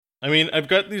I mean, I've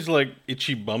got these like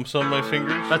itchy bumps on my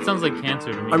fingers. That sounds like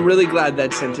cancer to me. I'm really glad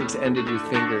that sentence ended with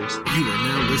fingers. You are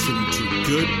now listening to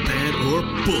Good, Bad, or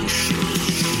Bullshit.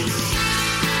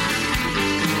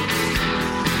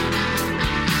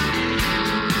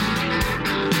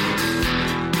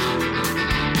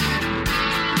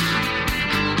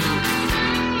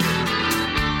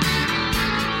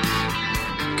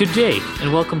 Good day,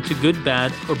 and welcome to Good,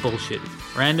 Bad, or Bullshit.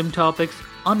 Random topics,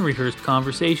 unrehearsed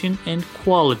conversation, and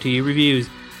quality reviews.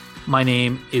 My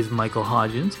name is Michael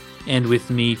Hodgins, and with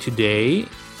me today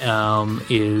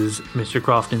is Mr.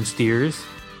 Crofton Steers.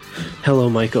 Hello,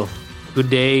 Michael. Good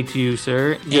day to you,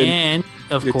 sir. Good. And,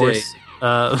 of Good course,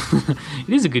 it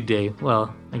is a good day.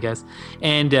 Well, I guess.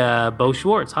 And Bo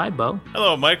Schwartz. Hi, Bo.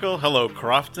 Hello, Michael. Hello,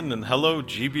 Crofton. And hello,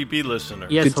 GBB listener.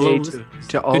 Yes, Good hello. day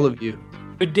to all of you.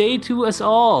 Good day to us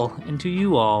all, and to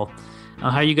you all. How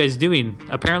are you guys doing?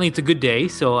 Apparently it's a good day,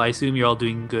 so I assume you're all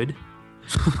doing good.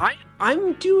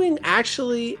 I'm doing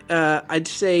actually, I'd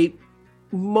say,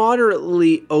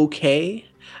 moderately okay.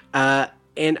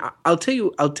 And I'll tell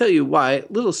you why.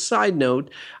 Little side note: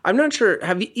 I'm not sure.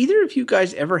 Have either of you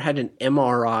guys ever had an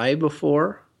MRI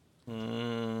before? You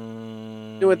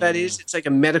know what that is? It's like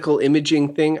a medical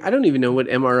imaging thing. I don't even know what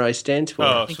MRI stands for.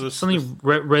 Oh, I think so it's something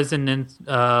resonance,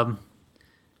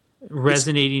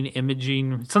 resonating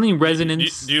imaging, something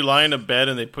resonance. Do you lie in a bed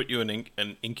and they put you in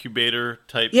an incubator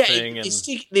type Yeah, thing?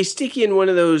 they stick you in one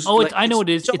of those. Oh, I know what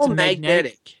it is. It's all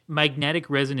magnetic. Magnetic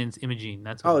resonance imaging.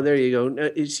 That's what there you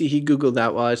go. See, he Googled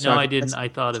that while I was No, talking. I didn't. I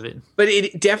thought of it. But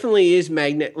it definitely is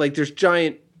magnet. Like there's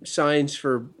giant signs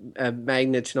for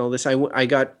magnets and all this. I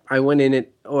went in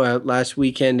it last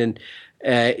weekend, and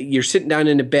you're sitting down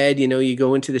in a bed. You know, you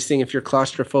go into this thing. If you're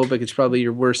claustrophobic, it's probably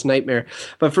your worst nightmare.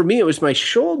 But for me, it was my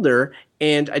shoulder,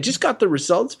 and I just got the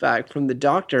results back from the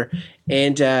doctor,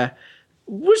 and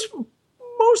was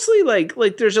mostly like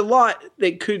there's a lot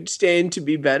that could stand to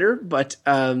be better, but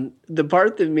the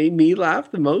part that made me laugh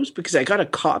the most, because I got a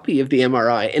copy of the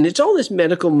MRI, and it's all this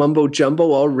medical mumbo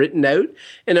jumbo all written out,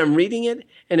 and I'm reading it,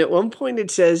 and at one point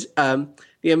it says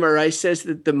the MRI says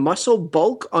that the muscle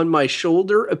bulk on my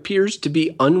shoulder appears to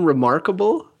be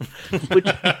unremarkable,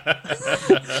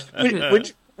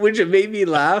 which made me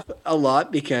laugh a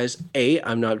lot because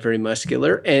I'm not very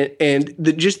muscular, and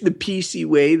just the PC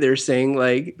way they're saying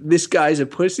like this guy's a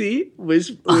pussy was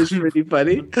pretty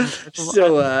funny.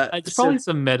 So it's probably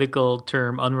some medical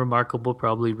term. Unremarkable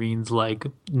probably means like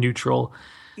neutral.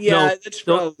 Yeah, No, that's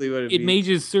probably what it means. It may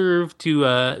just serve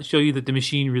to show you that the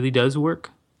machine really does work.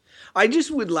 I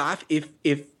just would laugh if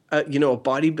a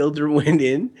bodybuilder went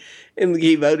in and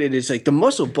gave out and it's like the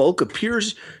muscle bulk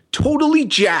appears totally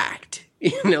jacked.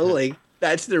 You know, like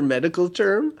that's their medical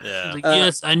term. Yeah. Like,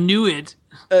 yes, I knew it.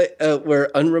 Where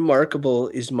unremarkable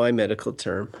is my medical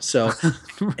term. So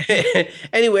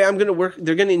anyway, I'm going to work.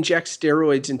 They're going to inject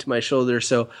steroids into my shoulder.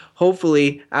 So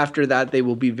hopefully after that, they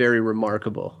will be very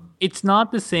remarkable. It's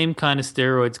not the same kind of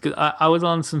steroids. Cause I was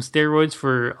on some steroids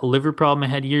for a liver problem I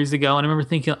had years ago, and I remember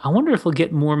thinking, I wonder if I'll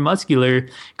get more muscular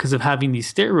because of having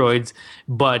these steroids.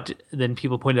 But then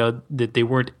people pointed out that they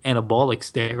weren't anabolic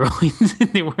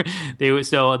steroids. they were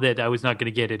so that I was not going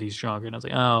to get any stronger. And I was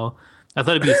like, oh, I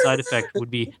thought it'd be a side effect would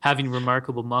be having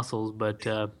remarkable muscles, but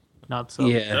not so.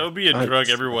 Yeah, that would be a drug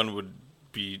everyone would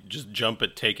be just jump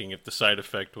at taking if the side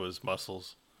effect was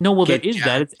muscles. No, well, there is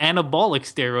that. It's anabolic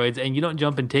steroids, and you don't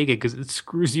jump and take it because it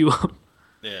screws you up.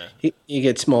 Yeah. You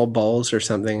get small balls or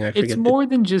something. I forget. It's more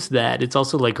than just that. It's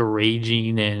also like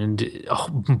raging and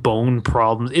bone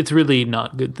problems. It's really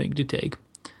not a good thing to take.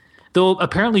 Though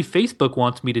apparently Facebook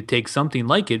wants me to take something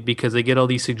like it because they get all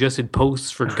these suggested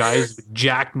posts for guys with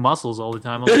jacked muscles all the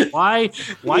time. I'm like, why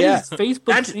does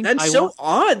Facebook think that's so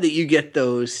odd that you get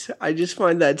those? I just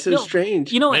find that so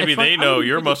strange. You know, maybe they know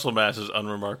your muscle mass is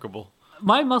unremarkable.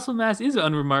 My muscle mass is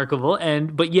unremarkable,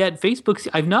 but yet Facebook,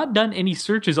 I've not done any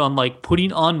searches on like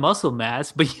putting on muscle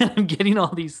mass, but yet I'm getting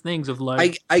all these things of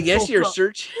like. I guess your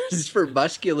searches for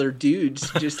muscular dudes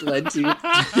just led to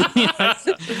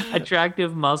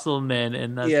attractive muscle men,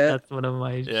 and that's one of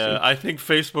my. Yeah, I think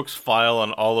Facebook's file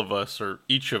on all of us, or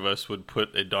each of us, would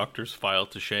put a doctor's file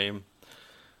to shame.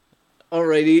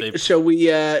 Alrighty, so we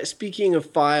speaking of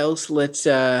files, let's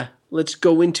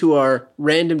go into our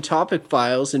random topic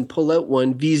files and pull out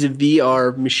one vis-a-vis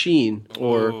our machine,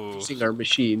 or using our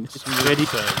machine. Ready?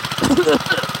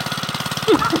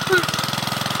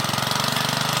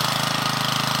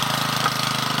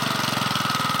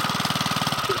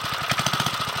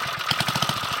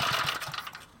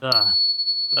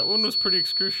 That one was pretty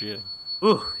excruciating.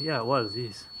 Oh, yeah, it was.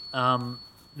 Jeez.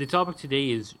 The topic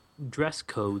today is dress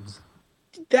codes.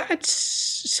 That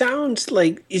sounds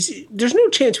like there's no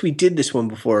chance we did this one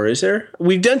before, is there?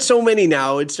 We've done so many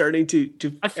now. It's starting to.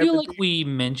 I feel like we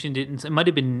mentioned it, and it might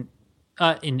have been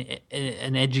in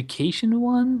an education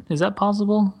one. Is that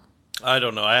possible? I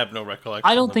don't know. I have no recollection.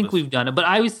 I don't think this. we've done it, but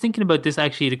I was thinking about this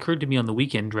actually. It occurred to me on the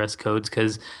weekend dress codes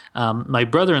because my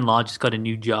brother-in-law just got a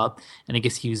new job, and I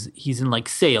guess he's in like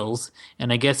sales,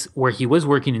 and I guess where he was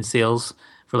working in sales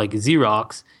for like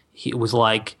Xerox, it was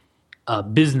like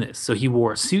business, so he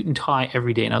wore a suit and tie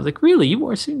every day, and I was like, "Really? You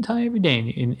wore a suit and tie every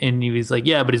day?" And he was like,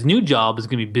 "Yeah, but his new job is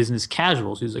going to be business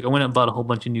casual." So he was like, "I went out and bought a whole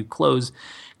bunch of new clothes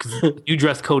because the new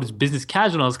dress code is business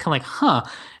casual." And I was kind of like, "Huh."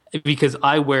 Because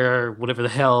I wear whatever the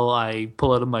hell I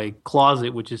pull out of my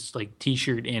closet, which is like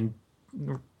t-shirt and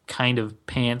kind of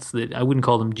pants that I wouldn't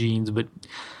call them jeans, but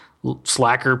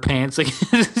slacker pants. Like,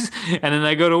 and then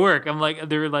I go to work. I'm like,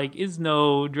 there like is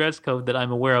no dress code that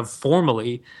I'm aware of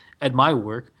formally at my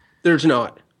work. There's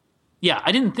not. Yeah,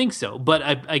 I didn't think so, but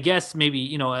I guess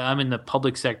maybe I'm in the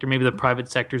public sector. Maybe the private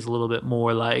sector is a little bit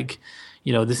more like.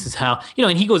 This is how,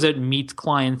 and he goes out and meets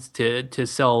clients to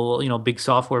sell, big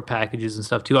software packages and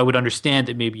stuff too. I would understand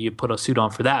that maybe you put a suit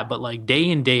on for that, but like day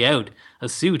in, day out, a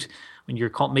suit when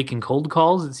you're making cold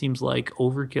calls, it seems like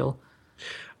overkill.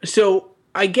 So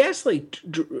I guess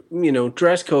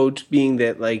dress codes being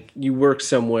that like you work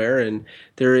somewhere and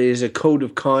there is a code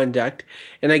of conduct.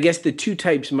 And I guess the two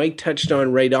types Mike touched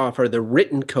on right off are the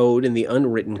written code and the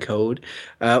unwritten code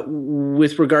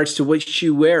with regards to what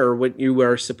you wear or what you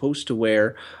are supposed to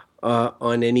wear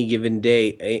on any given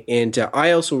day. And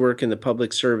I also work in the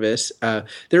public service.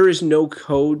 There is no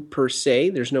code per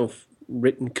se. There's no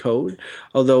written code.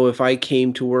 Although if I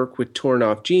came to work with torn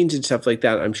off jeans and stuff like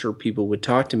that, I'm sure people would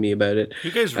talk to me about it.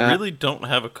 You guys really don't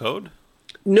have a code?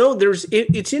 No,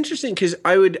 it's interesting because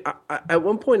at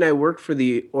one point I worked at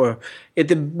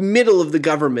the middle of the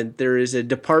government, there is a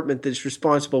department that's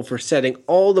responsible for setting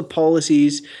all the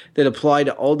policies that apply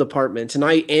to all departments. And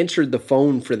I answered the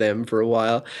phone for them for a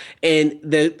while. And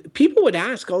the people would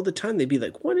ask all the time, they'd be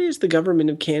like, what is the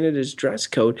government of Canada's dress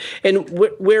code? And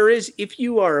whereas if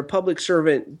you are a public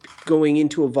servant going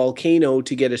into a volcano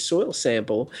to get a soil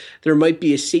sample, there might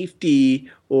be a safety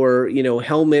or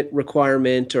helmet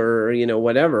requirement or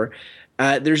whatever.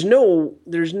 There's no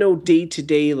day to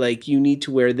day like you need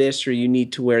to wear this or you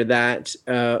need to wear that.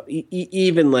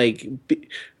 Even like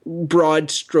broad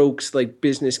strokes like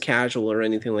business casual or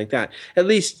anything like that. At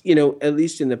least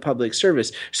in the public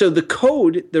service. So the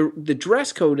code, the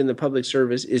dress code in the public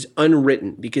service is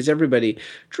unwritten because everybody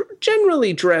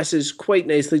generally dresses quite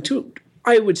nicely too.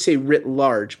 I would say writ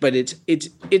large, but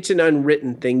it's an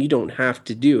unwritten thing. You don't have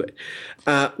to do it.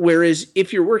 Whereas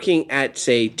if you're working at,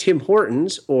 say, Tim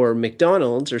Hortons or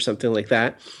McDonald's or something like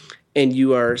that, and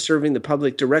you are serving the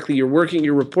public directly, you're working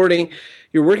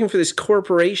for this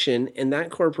corporation, and that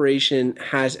corporation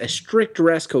has a strict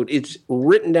dress code. It's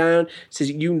written down, says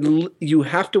you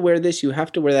have to wear this, you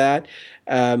have to wear that.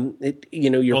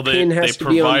 Your pin has to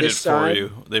be on this side.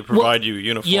 They provide you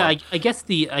uniform. Yeah, I guess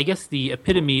the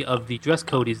epitome of the dress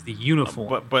code is the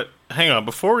uniform. But hang on,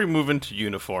 before we move into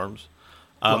uniforms,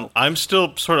 I'm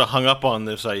still sort of hung up on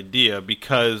this idea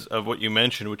because of what you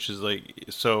mentioned, which is like,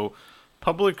 so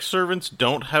public servants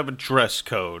don't have a dress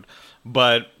code,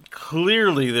 but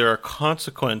clearly there are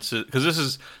consequences because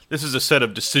this is a set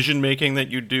of decision making that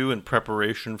you do in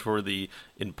preparation for the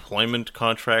employment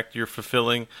contract you're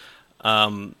fulfilling.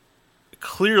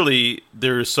 Clearly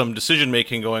there is some decision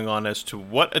making going on as to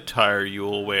what attire you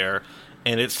will wear,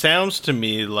 and it sounds to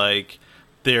me like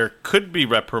there could be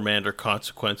reprimand or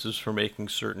consequences for making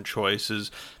certain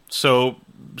choices. So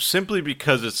simply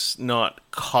because it's not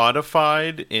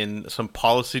codified in some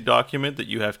policy document that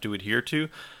you have to adhere to,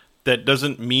 that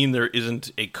doesn't mean there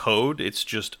isn't a code. It's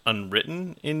just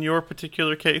unwritten in your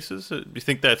particular cases. Do you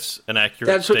think that's an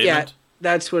accurate statement?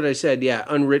 That's what I said. Yeah,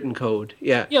 unwritten code.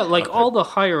 Yeah. Yeah, like all the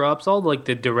higher ups, all like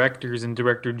the directors and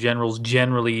director generals,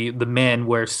 generally the men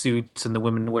wear suits and the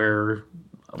women wear.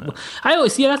 I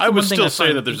always that's the I one would thing still I say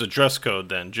find that there's a dress code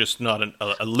then, just not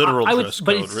a literal dress code.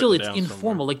 But it's still written down informal.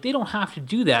 somewhere. Like they don't have to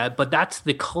do that, but that's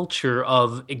the culture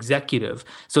of executive.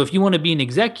 So if you want to be an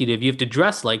executive, you have to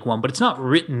dress like one, but it's not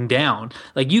written down.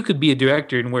 Like you could be a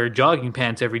director and wear jogging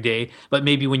pants every day, but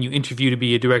maybe when you interview to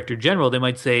be a director general, they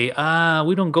might say,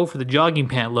 we don't go for the jogging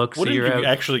pant look. Wouldn't so you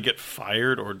actually get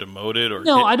fired or demoted or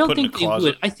no? I don't put think in a they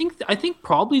closet? would. I think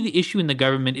probably the issue in the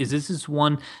government is this is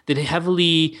one that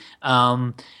heavily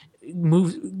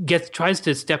tries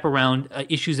to step around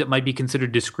issues that might be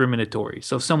considered discriminatory.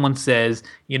 So if someone says,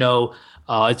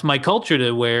 it's my culture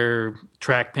to wear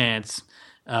track pants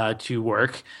to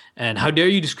work, and how dare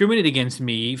you discriminate against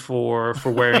me for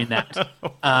wearing that?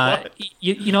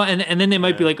 And then they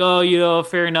might be like, oh,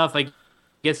 fair enough. I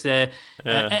guess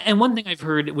and one thing I've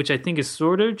heard, which I think is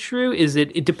sort of true, is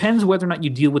that it depends whether or not you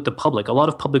deal with the public. A lot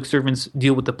of public servants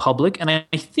deal with the public, and I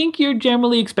think you're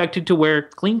generally expected to wear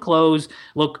clean clothes,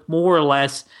 look more or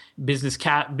less business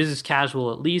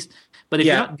casual at least. But if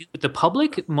you're not dealing with the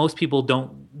public, most people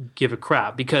don't give a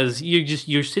crap because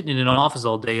you're sitting in an office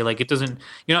all day. Like you're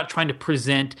not trying to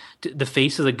present the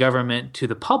face of the government to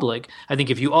the public. I think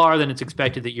if you are, then it's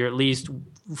expected that you're at least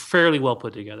fairly well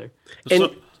put together.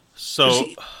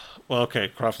 Well, okay,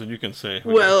 Crofton, you can say.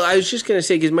 Well, I was just going to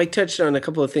say, because Mike touched on a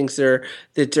couple of things there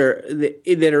that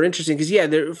are interesting. Because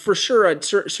there for sure at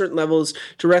certain levels,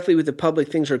 directly with the public,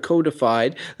 things are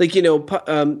codified. Like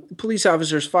police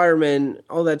officers, firemen,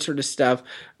 all that sort of stuff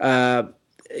are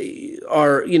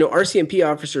RCMP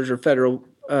officers are federal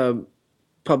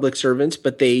public servants,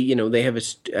 but they have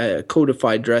a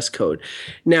codified dress code.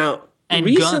 Now,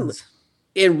 and guns.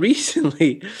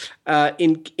 Recently,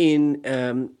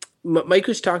 Mike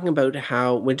was talking about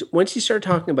how once you start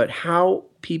talking about how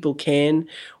people can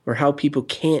or how people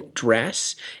can't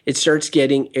dress, it starts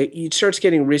getting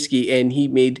risky. And he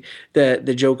made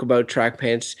the joke about track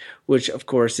pants, which of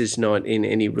course is not in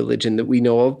any religion that we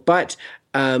know of. But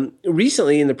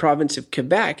recently in the province of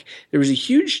Quebec, there was a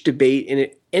huge debate, and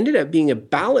it ended up being a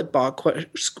ballot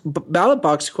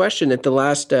box question at the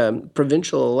last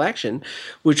provincial election,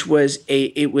 which was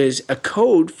a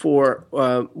code for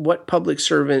what public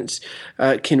servants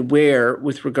can wear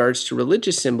with regards to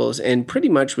religious symbols, and pretty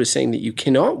much was saying that you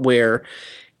cannot wear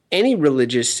any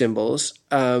religious symbols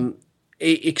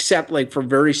except like for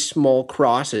very small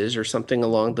crosses or something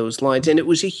along those lines. And it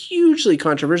was a hugely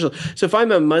controversial. So if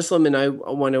I'm a Muslim and I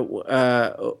want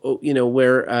to,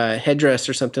 wear a headdress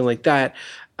or something like that,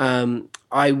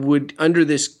 I would, under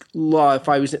this law, if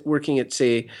I was working at,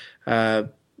 say,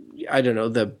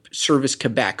 the Service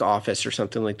Quebec office or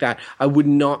something like that, I would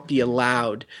not be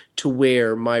allowed to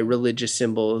wear my religious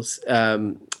symbols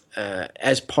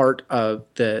as part of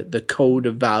the code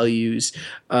of values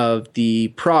of the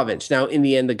province. Now, in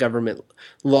the end, the government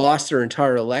lost their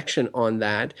entire election on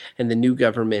that, and the new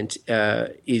government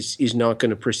is not going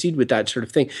to proceed with that sort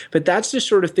of thing. But that's the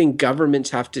sort of thing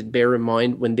governments have to bear in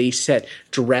mind when they set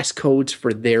dress codes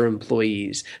for their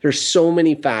employees. There's so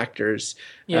many factors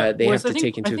they have to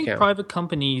take into account. I think private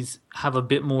companies have a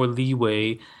bit more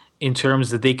leeway in terms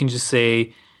that they can just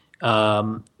say,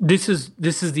 this is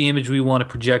the image we want to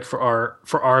project for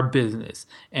our business,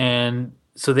 and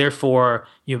so therefore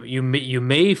you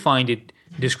may find it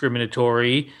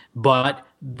discriminatory, but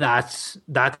that's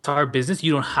our business.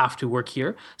 You don't have to work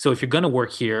here. So if you're going to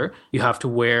work here, you have to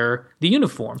wear the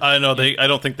uniform. I know I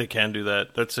don't think they can do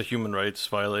that. That's a human rights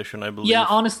violation, I believe. Yeah,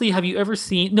 honestly, have you ever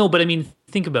seen? No, but I mean,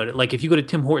 think about it. Like if you go to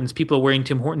Tim Hortons, people are wearing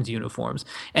Tim Hortons uniforms,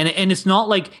 and it's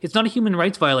not a human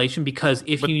rights violation because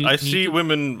if I see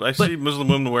Muslim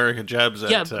women wearing hijabs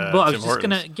at Tim Hortons. I was just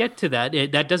gonna get to that.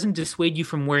 That doesn't dissuade you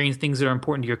from wearing things that are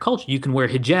important to your culture. You can wear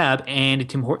hijab and a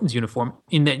Tim Hortons uniform,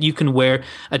 in that you can wear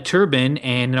a turban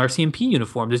and an RCMP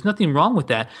uniform. There's nothing wrong with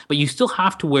that, but you still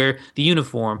have to wear the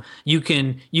uniform. You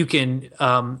can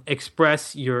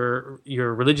express your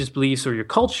religious beliefs or your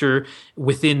culture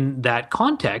within that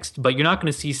context, but you're not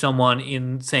going to see someone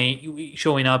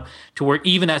showing up to work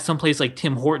even at some place like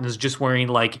Tim Hortons just wearing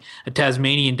like a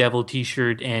Tasmanian devil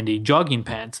t-shirt and a jogging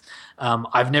pants.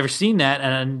 I've never seen that,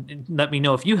 and let me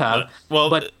know if you have.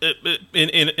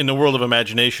 In the world of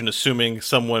imagination, assuming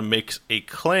someone makes a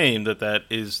claim that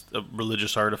is a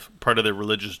religious part of their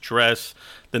religious dress,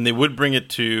 then they would bring it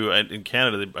to, in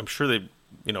Canada, I'm sure they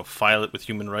file it with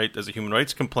as a human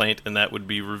rights complaint, and that would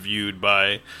be reviewed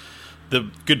by the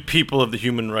good people of the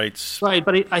human rights. Right,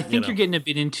 but I think you're getting a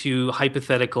bit into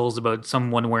hypotheticals about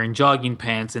someone wearing jogging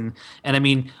pants, and I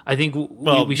mean, I think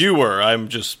you were. I'm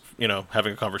just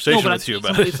having a conversation with you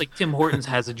about it. It's like Tim Hortons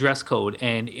has a dress code,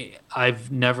 and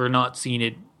I've never not seen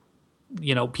it.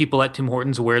 People at Tim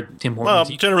Hortons wear Tim Hortons.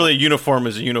 Well, generally, a uniform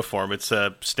is a uniform. It's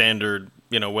a standard.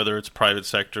 Whether it's private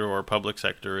sector or public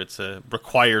sector, it's a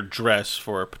required dress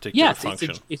for a particular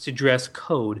function. It's a dress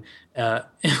code,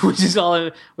 which is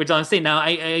all I'm saying. Now,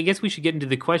 I guess we should get into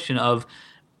the question of,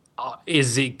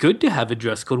 is it good to have a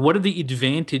dress code? What are the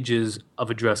advantages of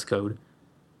a dress code?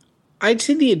 I'd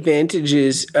say the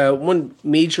advantages, one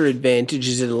major advantage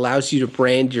is it allows you to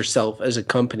brand yourself as a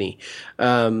company.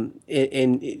 And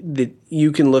that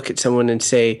you can look at someone and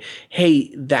say,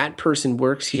 hey, that person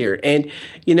works here. And,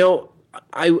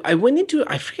 I went into,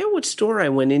 I forget what store I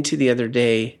went into the other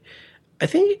day. I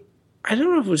don't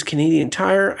know if it was Canadian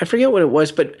Tire. I forget what it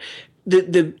was, but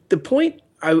the point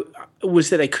I was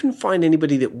that I couldn't find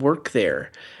anybody that worked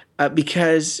there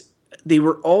because they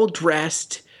were all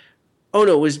dressed. Oh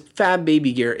no, it was Fab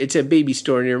Baby Gear. It's a baby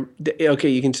store. And okay,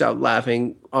 you can stop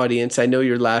laughing, audience. I know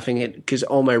you're laughing at because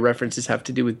all my references have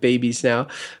to do with babies now.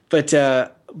 But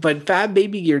Fab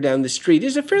Baby Gear down the street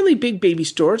is a fairly big baby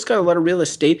store. It's got a lot of real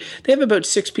estate. They have about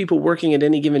 6 people working at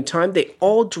any given time. They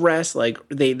all dress like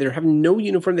they're having no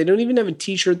uniform. They don't even have a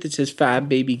T-shirt that says Fab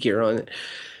Baby Gear on it.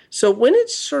 So when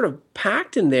it's sort of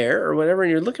packed in there or whatever, and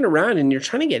you're looking around and you're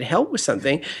trying to get help with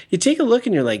something, you take a look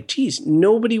and you're like, geez,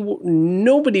 nobody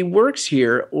works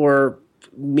here, or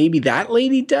maybe that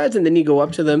lady does. And then you go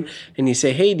up to them and you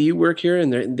say, hey, do you work here?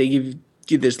 And they give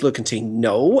you this look and say,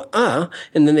 no,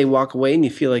 and then they walk away and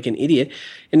you feel like an idiot.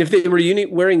 And if they were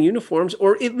wearing uniforms,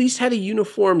 or at least had a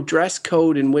uniform dress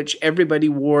code in which everybody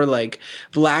wore like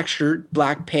black shirt,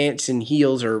 black pants and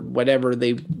heels or whatever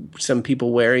some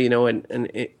people wear,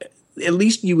 at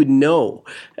least you would know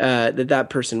that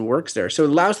person works there. So it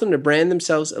allows them to brand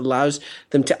themselves, allows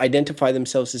them to identify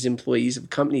themselves as employees of a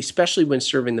company, especially when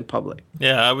serving the public.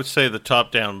 Yeah, I would say the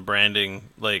top-down branding,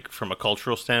 like from a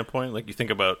cultural standpoint, like you think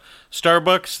about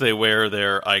Starbucks, they wear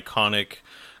their iconic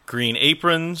green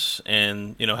aprons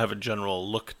and, have a general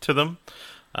look to them.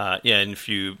 And if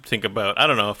you think about, I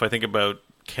don't know, if I think about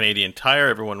Canadian Tire,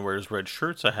 everyone wears red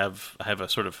shirts. I have a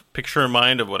sort of picture in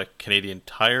mind of what a Canadian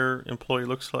Tire employee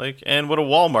looks like and what a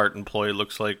Walmart employee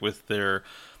looks like with their,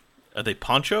 are they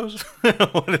ponchos?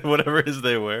 Whatever it is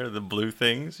they wear, the blue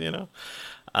things, even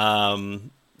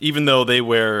though they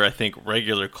wear, I think,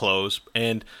 regular clothes.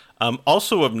 And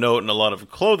also of note in a lot of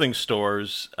clothing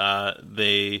stores,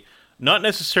 they not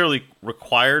necessarily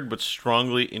required, but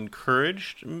strongly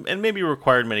encouraged, and maybe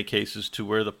required in many cases, to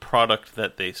wear the product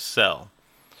that they sell.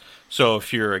 So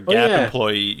if you're a Gap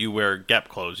employee, you wear Gap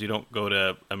clothes. You don't go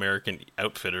to American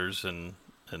Outfitters and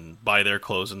buy their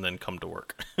clothes and then come to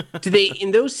work. Do they,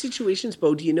 in those situations,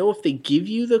 Bo, do you know if they give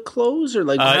you the clothes, or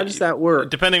how does that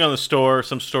work? Depending on the store,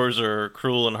 some stores are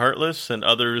cruel and heartless, and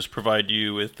others provide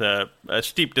you with a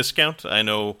steep discount. I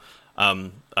know,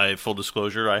 full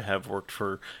disclosure, I have worked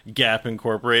for Gap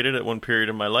Incorporated at one period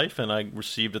in my life, and I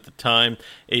received at the time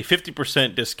a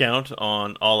 50% discount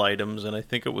on all items, and I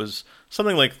think it was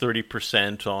something like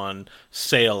 30% on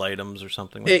sale items or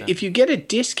something like that. If you get a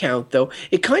discount, though,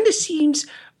 it kind of seems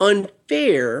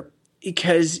unfair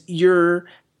because you're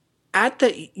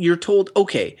told,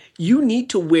 okay, you need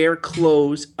to wear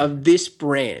clothes of this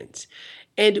brand,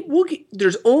 and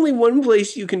there's only one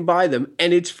place you can buy them,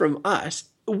 and it's from us.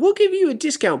 We'll give you a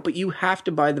discount, but you have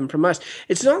to buy them from us.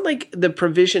 It's not like the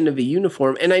provision of a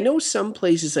uniform. And I know some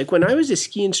places, like when I was a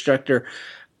ski instructor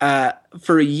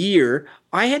for a year,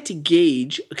 I had to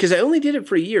gauge, because I only did it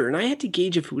for a year, and I had to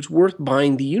gauge if it was worth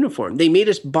buying the uniform. They made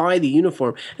us buy the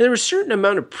uniform, and there was a certain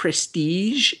amount of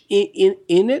prestige in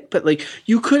it, but like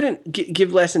you couldn't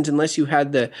give lessons unless you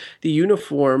had the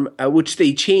uniform, which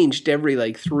they changed every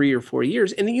like 3 or 4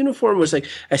 years. And the uniform was like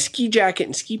a ski jacket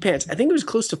and ski pants. I think it was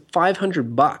close to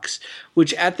 $500,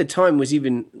 which at the time was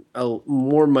even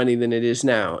more money than it is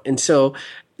now. And so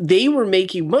they were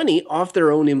making money off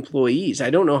their own employees. I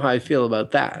don't know how I feel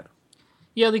about that.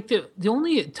 Yeah, like the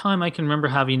only time I can remember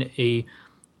having a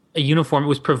uniform, it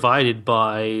was provided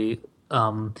by. It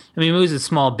was a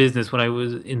small business when I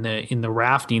was in the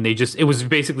rafting. It was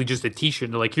basically just a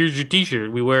T-shirt. They're like, "Here's your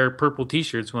T-shirt. We wear purple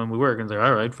T-shirts when we work." And they're like,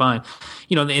 "All right, fine,"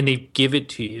 and they give it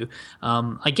to you.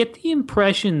 I get the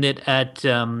impression that at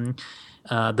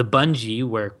the Bungee,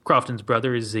 where Crofton's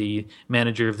brother is the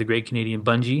manager of the Great Canadian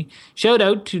Bungee. Shout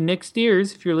out to Nick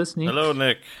Steers if you're listening. Hello,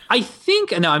 Nick. I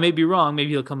think, now I may be wrong,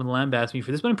 maybe he'll come and lambast me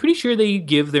for this, but I'm pretty sure they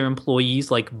give their employees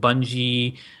like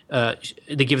Bungee,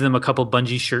 they give them a couple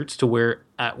Bungee shirts to wear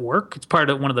at work. It's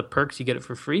part of one of the perks, you get it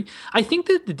for free. I think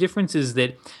that the difference is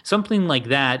that something like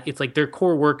that, it's like their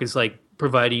core work is like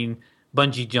providing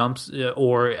bungee jumps,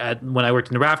 or when I worked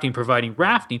in the rafting, providing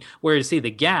rafting, whereas say the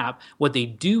Gap, what they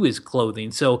do is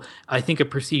clothing. So I think a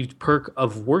perceived perk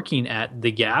of working at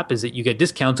the Gap is that you get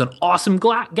discounts on awesome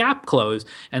Gap clothes.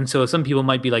 And so some people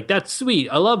might be like, that's sweet,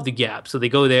 I love the Gap. So they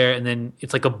go there and then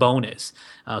it's like a bonus.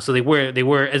 So they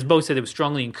wear, as Bo said, it was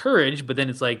strongly encouraged, but then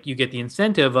it's like you get the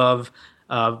incentive of,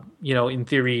 in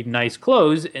theory, nice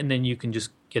clothes, and then you can just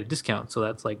get a discount. So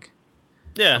that's like...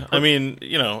 Yeah,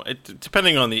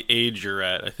 depending on the age you're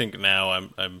at, I think now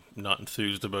I'm not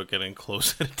enthused about getting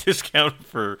clothes at a discount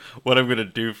for what I'm going to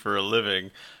do for a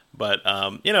living. But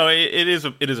it is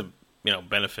a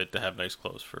benefit to have nice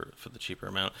clothes for the cheaper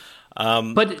amount.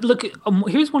 But look,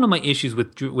 here's one of my issues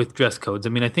with dress codes. I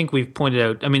mean, I think we've pointed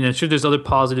out. I mean, I'm sure there's other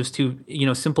positives too.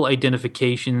 Simple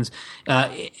identifications,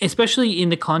 especially in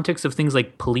the context of things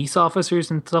like police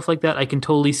officers and stuff like that. I can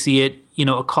totally see it.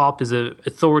 A cop is a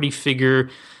authority figure.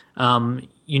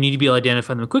 You need to be able to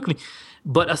identify them quickly.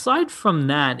 But aside from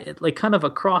that, like kind of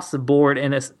across the board,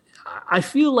 and I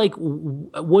feel like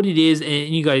what it is, and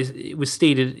you guys, it was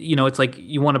stated, it's like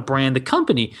you want to brand the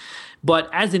company, but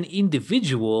as an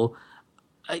individual,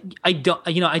 I don't,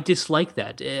 I dislike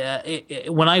that.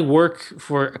 When I work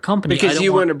for a company, because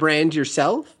you want to brand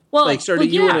yourself. Well, like sort of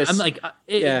yeah, you want to, I'm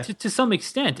like to some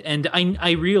extent, and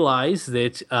I realize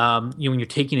that when you're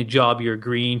taking a job, you're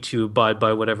agreeing to abide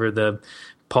by whatever the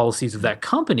policies of that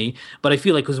company. But I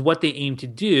feel like because what they aim to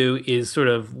do is sort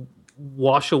of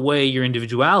wash away your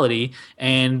individuality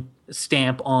and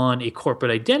stamp on a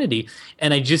corporate identity.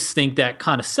 And I just think that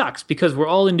kind of sucks because we're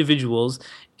all individuals.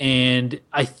 And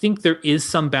I think there is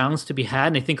some balance to be had.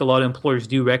 And I think a lot of employers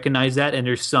do recognize that. And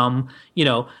there's some,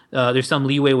 there's some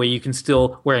leeway where you can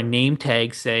still wear a name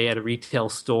tag, say, at a retail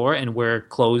store and wear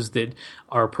clothes that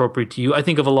are appropriate to you. I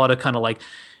think of a lot of kind of like,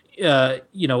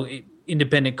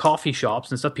 independent coffee shops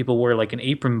and stuff. People wear like an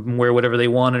apron and wear whatever they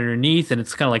want underneath, and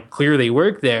it's kind of like clear they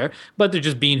work there, but they're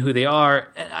just being who they are.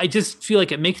 And I just feel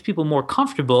like it makes people more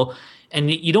comfortable, and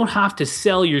you don't have to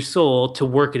sell your soul to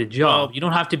work at a job. Well, you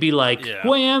don't have to be like,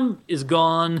 who I am is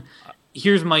gone.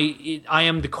 Here's I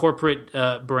am the corporate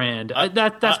brand.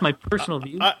 That's my personal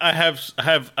view. I have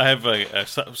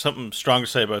something strong to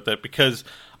say about that, because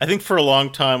I think for a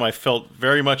long time I felt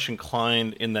very much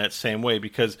inclined in that same way,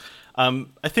 because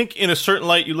I think in a certain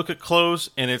light you look at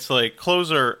clothes and it's like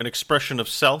clothes are an expression of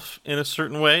self in a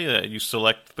certain way. That you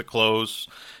select the clothes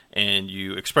and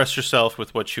you express yourself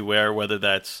with what you wear, whether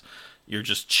that's you're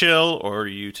just chill or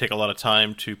you take a lot of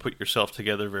time to put yourself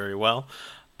together very well.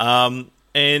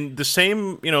 And the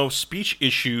same, speech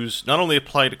issues not only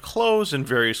apply to clothes in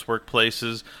various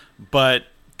workplaces, but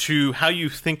to how you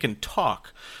think and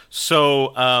talk.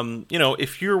 So,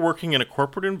 if you're working in a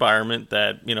corporate environment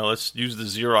that, let's use the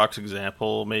Xerox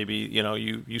example, maybe,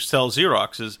 you sell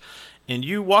Xeroxes and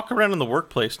you walk around in the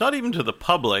workplace, not even to the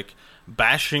public,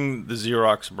 bashing the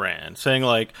Xerox brand, saying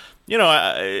like,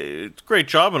 it's a great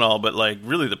job and all, but like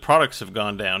really the products have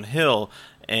gone downhill.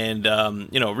 And,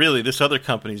 really this other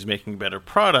company is making better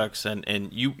products,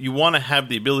 and you want to have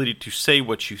the ability to say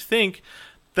what you think.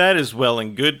 That is well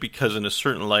and good, because in a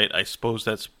certain light, I suppose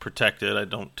that's protected. I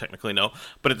don't technically know.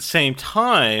 But at the same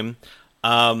time,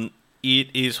 it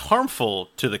is harmful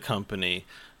to the company.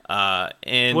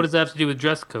 And what does that have to do with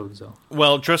dress codes, though?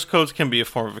 Well, dress codes can be a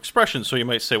form of expression. So you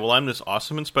might say, well, I'm this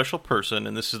awesome and special person,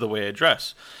 and this is the way I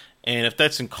dress. And if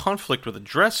that's in conflict with a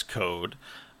dress code,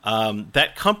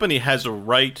 that company has a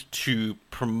right to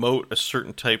promote a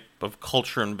certain type of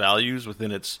culture and values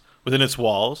within its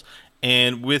walls,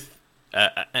 and with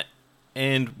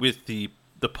the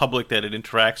public that it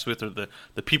interacts with, or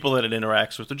the people that it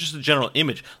interacts with, or just the general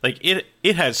image. Like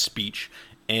it has speech,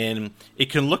 and it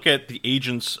can look at the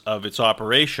agents of its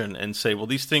operation and say, well,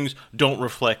 these things don't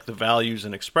reflect the values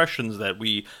and expressions that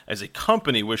we as a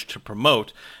company wish to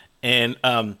promote. And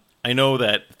I know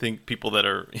that people that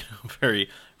are very,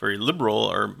 very liberal,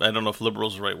 or I don't know if liberal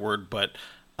is the right word, but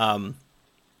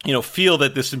feel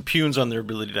that this impugns on their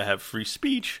ability to have free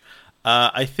speech.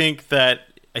 I think that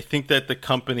the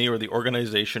company or the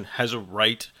organization has a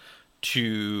right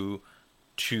to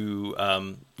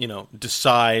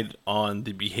decide on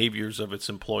the behaviors of its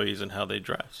employees and how they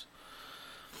dress.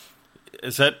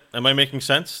 Am I making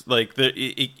sense? Like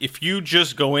if you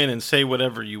just go in and say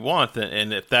whatever you want,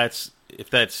 and if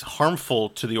that's harmful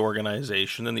to the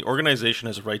organization, then the organization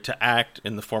has a right to act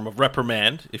in the form of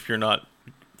reprimand if you're not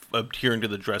adhering to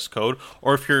the dress code,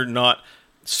 or if you're not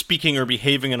speaking or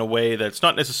behaving in a way that's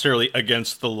not necessarily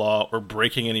against the law or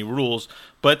breaking any rules,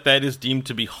 but that is deemed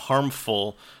to be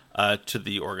harmful to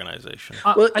the organization.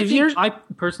 I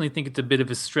personally think it's a bit of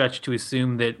a stretch to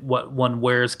assume that what one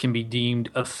wears can be deemed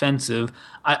offensive.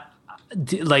 I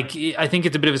think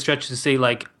it's a bit of a stretch to say,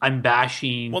 like, I'm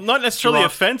bashing. Well, not necessarily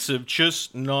offensive,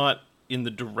 just not in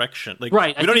the direction. Like,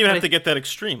 right. We don't even have to get that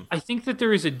extreme. I think that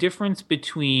there is a difference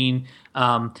between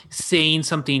saying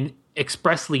something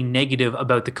expressly negative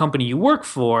about the company you work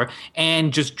for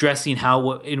and just dressing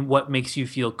in what makes you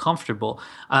feel comfortable.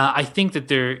 I think that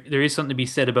there is something to be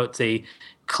said about, say,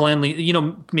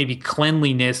 maybe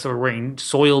cleanliness or wearing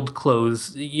soiled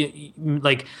clothes,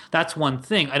 like that's one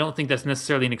thing. I don't think that's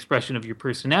necessarily an expression of your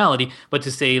personality, but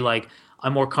to say like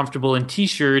I'm more comfortable in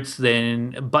t-shirts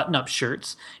than button-up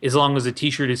shirts, as long as the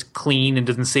t-shirt is clean and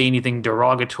doesn't say anything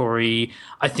derogatory,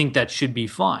 I think that should be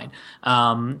fine.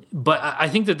 But I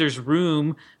think that there's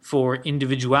room for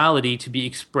individuality to be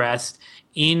expressed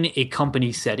in a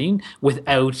company setting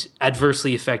without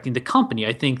adversely affecting the company.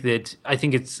 I think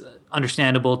it's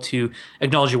understandable to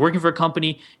acknowledge you're working for a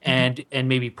company and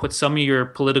maybe put some of your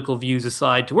political views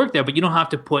aside to work there, but you don't have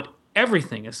to put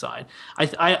everything aside.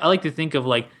 I like to think of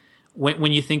like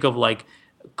when you think of like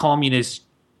communist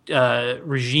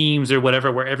regimes or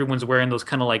whatever, where everyone's wearing those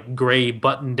kind of like gray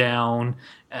button down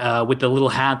with the little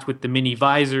hats with the mini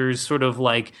visors, sort of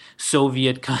like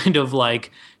Soviet kind of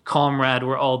like comrade,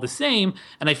 we're all the same.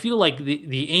 And I feel like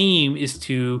the aim is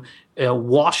to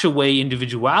wash away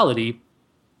individuality,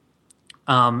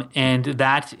 and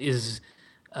that is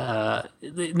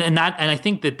and I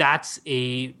think that that's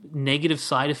a negative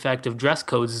side effect of dress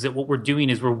codes, is that what we're doing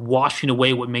is we're washing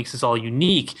away what makes us all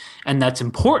unique, and that's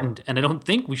important. And I don't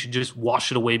think we should just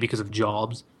wash it away because of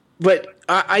jobs. But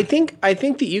I think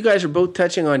that you guys are both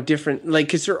touching on different, like,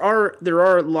 because there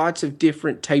are lots of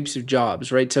different types of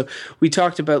jobs, right? So we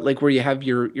talked about like where you have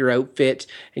your outfit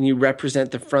and you represent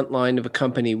the front line of a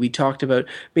company. We talked about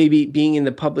maybe being in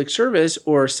the public service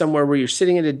or somewhere where you're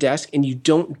sitting at a desk and you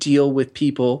don't deal with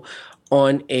people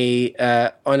on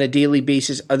a daily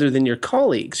basis other than your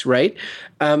colleagues, right?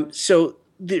 So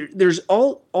there's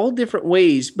all different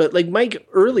ways. But like Mike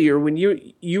earlier, when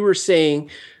you were saying.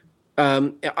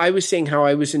 I was saying how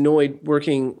I was annoyed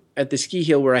working at the ski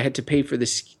hill where I had to pay for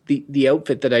the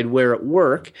outfit that I'd wear at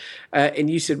work. And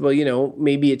you said, well,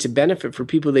 maybe it's a benefit for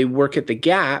people. They work at the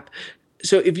Gap.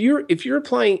 So if you're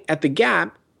applying at the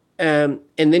Gap, and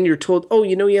then you're told,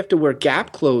 you have to wear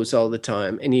Gap clothes all the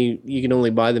time, and you can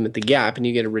only buy them at the Gap, and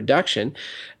you get a reduction,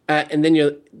 and then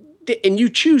you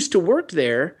choose to work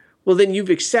there. Well, then you've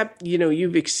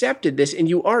accepted this, and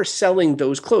you are selling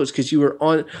those clothes because you were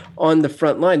on the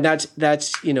front line.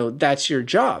 That's your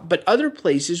job. But other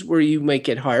places where you might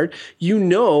get hired,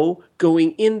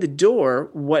 going in the door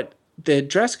what the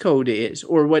dress code is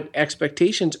or what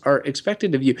expectations are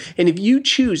expected of you. And if you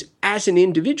choose as an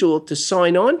individual to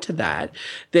sign on to that,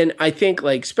 then I think,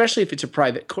 like, especially if it's a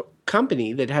private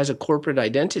company that has a corporate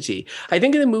identity. I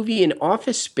think of the movie in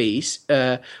Office Space,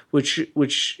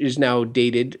 which is now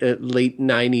dated, late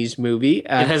 90s movie.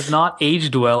 It has not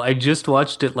aged well. I just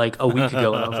watched it like a week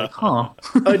ago and I was like, huh.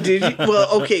 Oh, did you?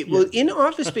 Well, okay. Well, in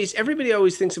Office Space, everybody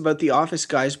always thinks about the Office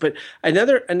guys, but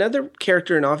another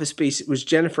character in Office Space was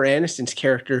Jennifer Aniston's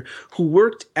character, who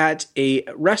worked at a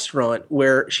restaurant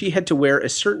where she had to wear a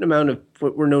certain amount of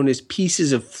what were known as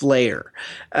pieces of flair.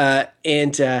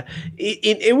 And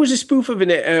it was a spoof of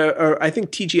I think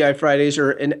TGI Fridays,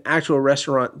 or an actual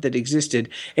restaurant that existed.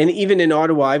 And even in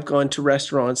Ottawa, I've gone to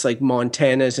restaurants like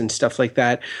Montana's and stuff like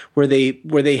that, where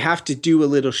they have to do a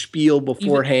little spiel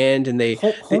beforehand. Even, and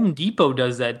Home Depot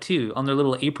does that too. On their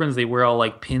little aprons, they wear all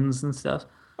like pins and stuff.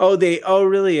 Oh,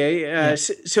 really? Eh? Yeah.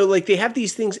 So like they have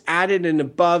these things added and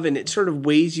above, and it's sort of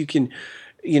ways you can,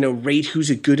 rate who's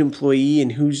a good employee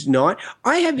and who's not.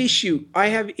 I have issue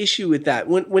with that.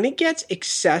 When it gets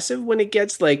excessive, when it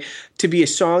gets like to be a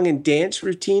song and dance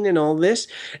routine and all this.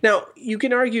 Now, you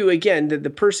can argue again that the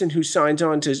person who signs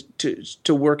on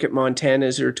to work at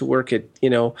Montana's or to work at,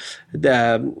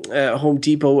 the Home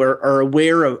Depot are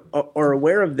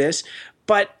aware of this.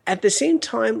 But at the same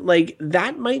time, like,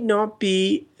 that might not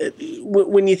be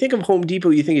when you think of Home Depot,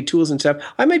 you think of tools and stuff.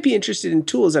 I might be interested in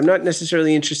tools. I'm not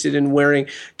necessarily interested in wearing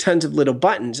tons of little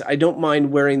buttons. I don't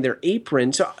mind wearing their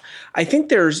apron. So I think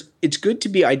it's good to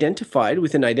be identified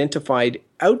with an identified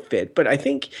outfit. But I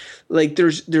think like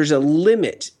there's a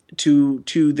limit to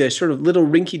the sort of little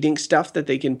rinky-dink stuff that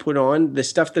they can put on, the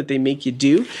stuff that they make you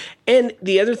do. And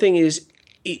the other thing is,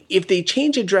 if they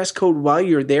change a dress code while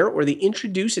you're there, or they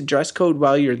introduce a dress code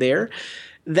while you're there,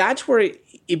 that's where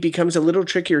it becomes a little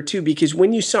trickier too, because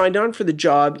when you signed on for the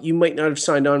job, you might not have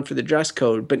signed on for the dress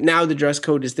code, but now the dress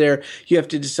code is there. You have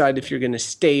to decide if you're going to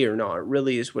stay or not,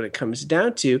 really is what it comes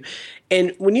down to.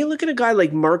 And when you look at a guy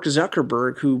like Mark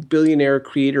Zuckerberg, who billionaire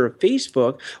creator of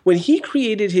Facebook, when he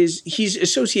created he's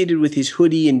associated with his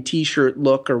hoodie and t-shirt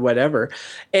look or whatever.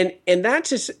 And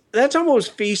that's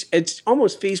almost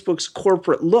Facebook's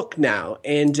corporate look now.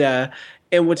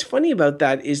 And what's funny about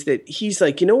that is that he's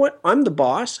like, you know what? I'm the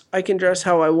boss. I can dress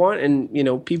how I want, and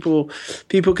people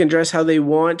can dress how they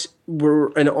want.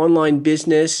 We're an online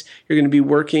business. You're going to be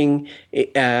working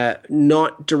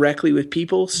not directly with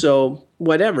people, so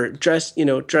whatever. Dress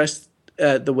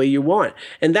the way you want.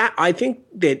 And that, I think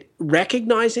that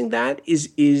recognizing that is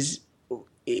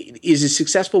a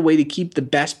successful way to keep the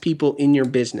best people in your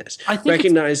business. I think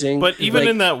Recognizing, But even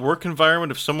in that work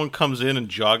environment, if someone comes in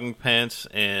jogging pants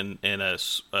and a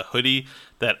hoodie,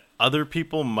 that other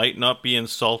people might not be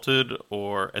insulted,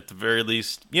 or at the very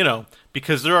least,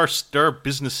 because there are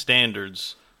business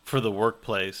standards for the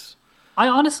workplace. I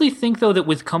honestly think, though, that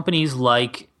with companies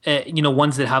like,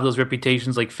 ones that have those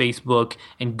reputations like Facebook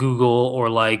and Google, or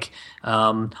like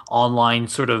online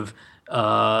sort of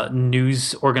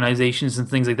news organizations and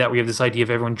things like that, where you have this idea of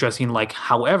everyone dressing like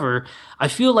however, I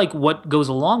feel like what goes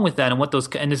along with that,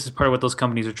 and this is part of what those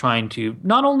companies are trying to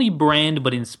not only brand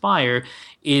but inspire,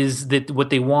 is that what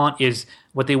they want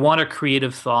are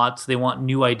creative thoughts, they want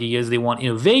new ideas, they want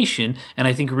innovation, and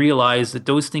I think realize that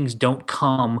those things don't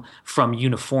come from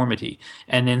uniformity.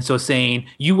 And then so saying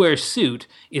you wear a suit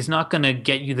is not going to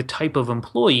get you the type of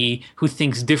employee who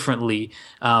thinks differently.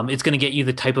 It's going to get you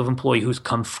the type of employee who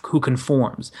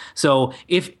conforms. So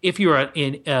if you're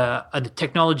a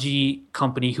technology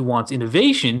company who wants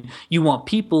innovation, you want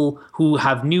people who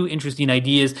have new interesting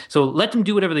ideas. So let them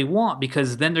do whatever they want,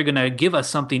 because then they're going to give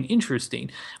us something interesting.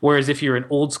 Whereas if you're an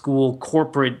old school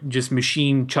corporate just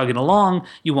machine chugging along,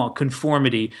 you want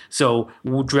conformity. So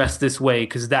we'll dress this way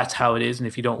because that's how it is, and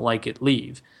if you don't like it,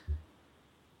 leave.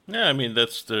 Yeah, I mean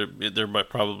there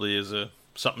probably is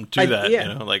something to that.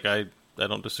 Yeah. Like I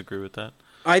don't disagree with that.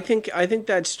 I think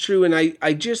that's true, and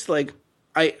I just like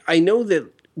I know that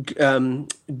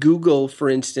Google, for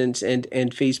instance, and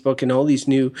Facebook and all these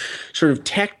new sort of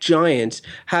tech giants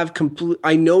have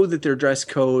I know that their dress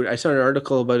code, I saw an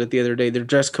article about it the other day, their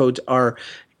dress codes are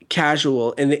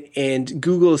casual, and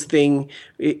Google's thing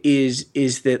is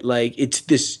that like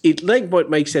like what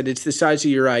Mike said, it's the size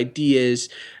of your ideas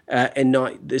and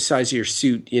not the size of your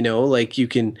suit, like you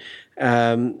can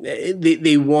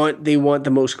they want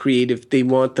the most creative, they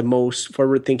want the most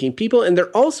forward thinking people, and they're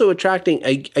also attracting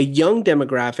a young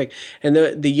demographic, and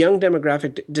the young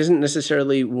demographic doesn't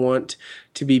necessarily want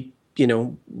to be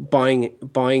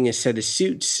buying a set of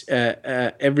suits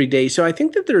every day. So I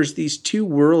think that there's these two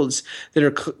worlds that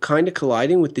are kind of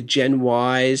colliding with the Gen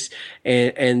Ys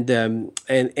and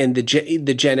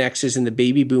the Gen X's and the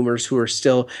baby boomers, who are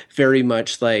still very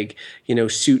much like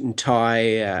suit and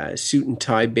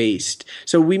tie based.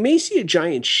 So we may see a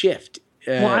giant shift.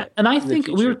 I think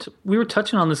we were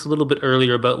touching on this a little bit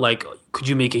earlier about like, could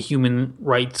you make a human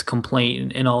rights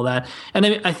complaint and all that?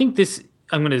 And I think this.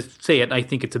 I'm going to say it. I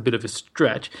think it's a bit of a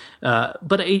stretch,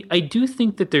 but I do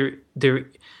think that there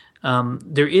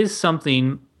is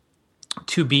something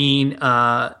to being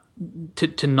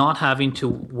to not having to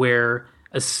wear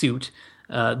a suit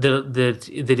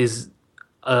that is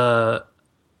a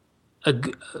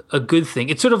good thing.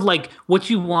 It's sort of like what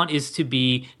you want is to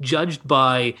be judged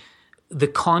by the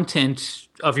content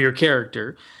of your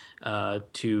character.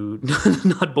 To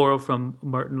not borrow from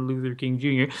Martin Luther King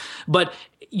Jr., but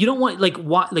you don't want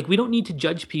we don't need to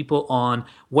judge people on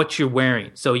what you're wearing.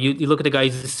 So you look at a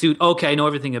guy's suit. Okay, I know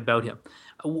everything about him.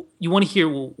 You want to hear,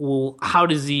 well, how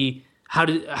does he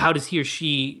or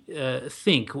she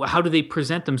think? How do they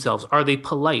present themselves? Are they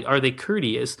polite? Are they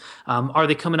courteous? Are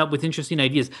they coming up with interesting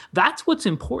ideas? That's what's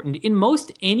important in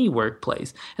most any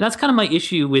workplace. And that's kind of my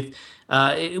issue with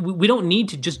we don't need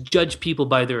to just judge people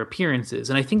by their appearances.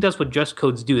 And I think that's what dress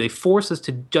codes do. They force us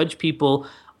to judge people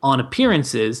on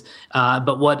appearances.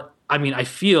 But what I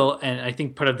feel, and I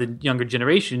think part of the younger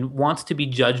generation wants to be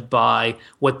judged by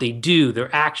what they do, their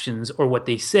actions, or what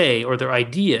they say, or their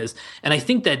ideas. And I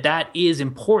think that is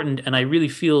important, and I really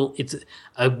feel it's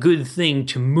a good thing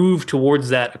to move towards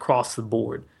that across the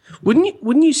board.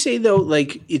 Wouldn't you say, though,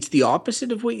 like it's the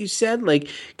opposite of what you said? Like,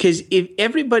 because if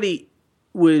everybody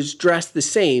was dressed the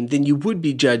same, then you would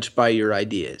be judged by your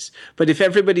ideas. But if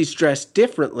everybody's dressed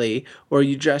differently, or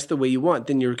you dress the way you want,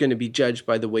 then you're going to be judged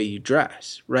by the way you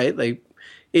dress, right? Like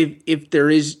if there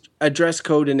is a dress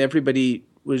code and everybody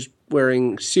was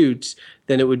wearing suits,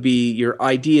 then it would be your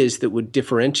ideas that would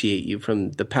differentiate you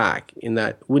from the pack. In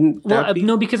that, wouldn't that be?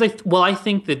 No, because I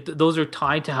think that those are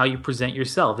tied to how you present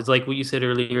yourself. It's like what you said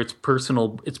earlier. It's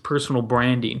personal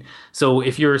branding. So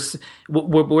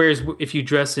whereas if you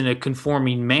dress in a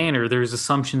conforming manner, there's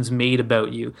assumptions made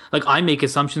about you. Like I make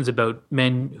assumptions about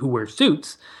men who wear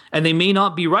suits, and they may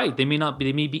not be right. They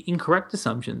may be incorrect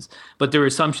assumptions, but they're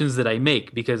assumptions that I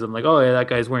make because I'm like, oh yeah, that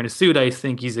guy's wearing a suit. I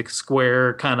think he's a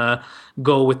square kind of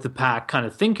go with the pack kind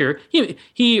of thinker.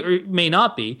 He may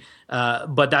not be,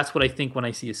 but that's what I think when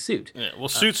I see a suit. Yeah, well,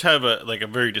 suits have a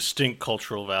very distinct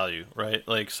cultural value, right?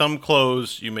 Like some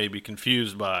clothes you may be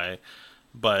confused by,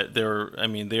 but they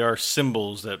are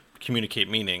symbols that communicate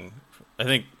meaning. I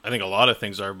think a lot of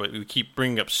things are, but we keep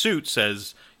bringing up suits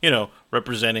as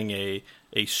representing a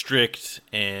strict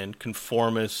and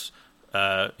conformist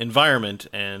environment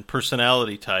and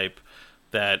personality type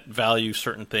that value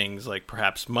certain things like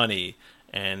perhaps money,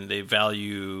 and they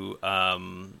value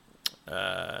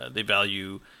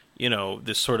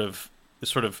this sort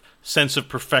of sense of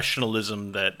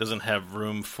professionalism that doesn't have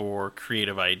room for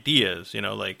creative ideas.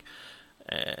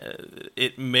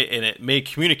 It may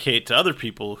communicate to other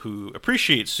people who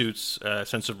appreciate suits a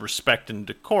sense of respect and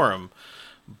decorum,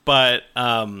 but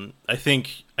I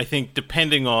think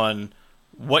depending on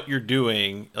what you're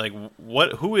doing, like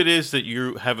who it is that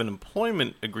you have an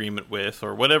employment agreement with,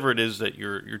 or whatever it is that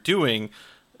you're doing,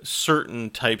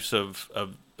 certain types of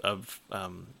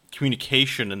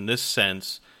communication in this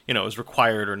sense, is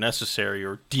required or necessary,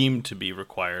 or deemed to be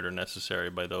required or necessary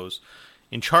by those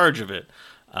in charge of it.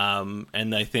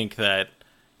 And I think that,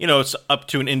 it's up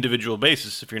to an individual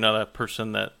basis. If you're not a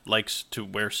person that likes to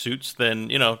wear suits, then,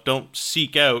 don't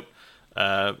seek out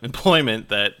employment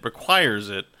that requires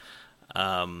it.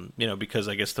 Because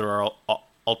I guess there are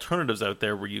alternatives out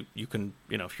there where you can,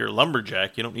 if you're a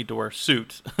lumberjack, you don't need to wear a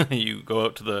suit. You go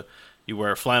out you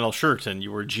wear a flannel shirt and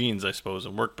you wear jeans, I suppose,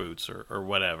 and work boots or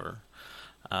whatever.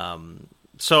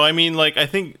 So, I mean, I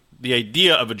think the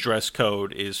idea of a dress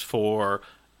code is for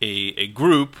a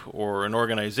group or an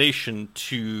organization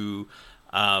to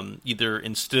either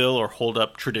instill or hold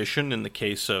up tradition in the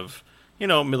case of,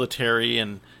 military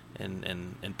and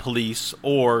police,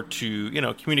 or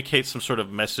to, communicate some sort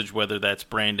of message, whether that's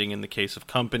branding in the case of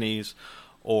companies,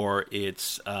 or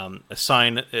it's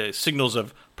signals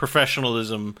of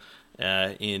professionalism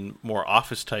in more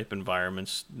office-type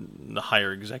environments, the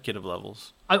higher executive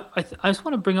levels. I just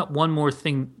want to bring up one more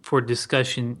thing for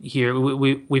discussion here.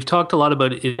 We've talked a lot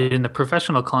about it in the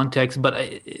professional context, but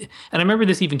and I remember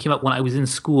this even came up when I was in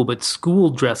school. But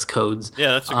school dress codes,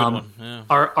 that's a good one. Yeah.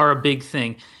 are a big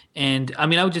thing. And I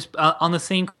mean, I would just on the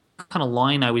same kind of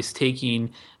line I was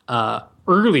taking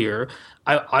earlier.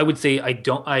 I would say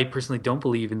I personally don't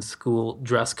believe in school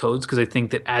dress codes, because I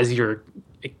think that as you're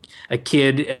a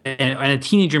kid and a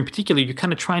teenager in particular, you're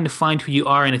kind of trying to find who you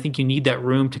are, and I think you need that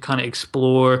room to kind of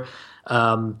explore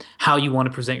how you want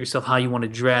to present yourself, how you want to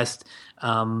dress,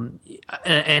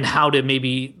 and how to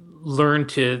maybe learn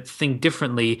to think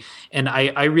differently. And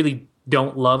I really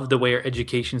don't love the way our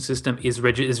education system is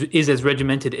as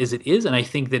regimented as it is, and I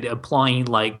think that applying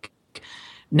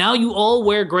now you all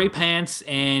wear gray pants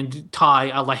and tie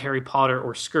a la Harry Potter,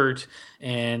 or skirt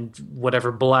and whatever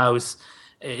blouse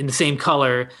in the same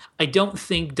color, I don't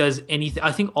think does anything.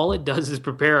 I think all it does is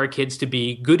prepare our kids to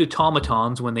be good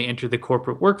automatons when they enter the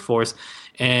corporate workforce.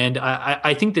 And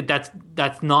I think that's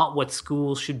not what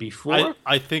schools should be for.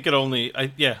 I think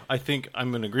I think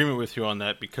I'm in agreement with you on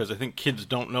that, because I think kids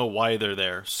don't know why they're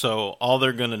there. So all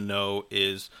they're going to know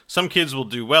is some kids will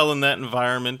do well in that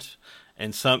environment,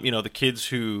 and some, the kids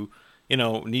who,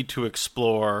 need to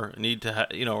explore, need to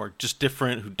are just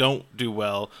different, who don't do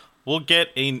well, we'll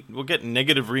get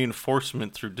negative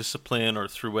reinforcement through discipline or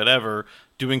through whatever,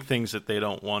 doing things that they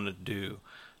don't want to do.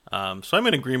 So I'm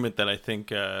in agreement that I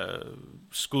think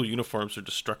school uniforms are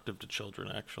destructive to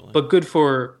children, actually. But good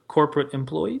for corporate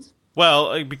employees?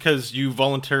 Well, because you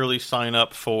voluntarily sign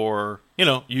up for,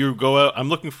 you go out, I'm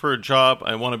looking for a job,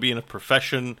 I want to be in a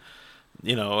profession,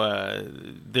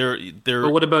 they're.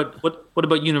 But what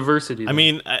about universities? I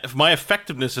mean, if my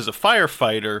effectiveness as a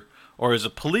firefighter or as a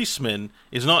policeman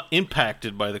is not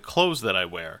impacted by the clothes that I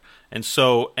wear. And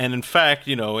in fact,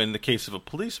 in the case of a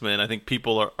policeman, I think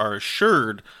people are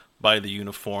assured by the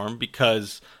uniform,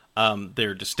 because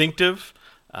they're distinctive.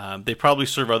 They probably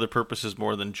serve other purposes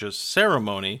more than just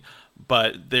ceremony,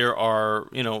 but there are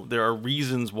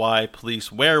reasons why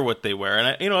police wear what they wear.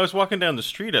 And I was walking down the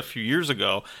street a few years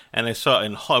ago, and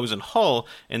I was in Hull,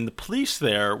 and the police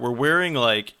there were wearing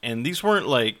and these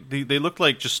weren't they looked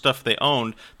like just stuff they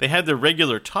owned. They had their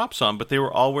regular tops on, but they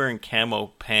were all wearing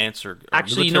camo pants or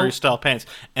military style pants.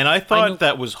 And I thought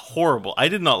that was horrible. I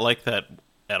did not like that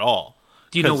at all.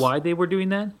 Do you know why they were doing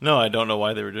that? No, I don't know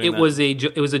why they were doing that.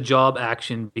 It was a job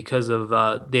action because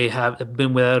of they have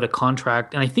been without a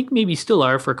contract, and I think maybe still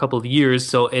are for a couple of years.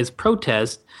 So as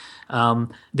protest,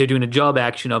 they're doing a job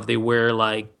action of they wear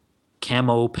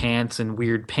camo pants and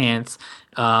weird pants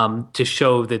to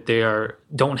show that they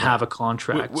don't have a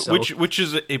contract. Which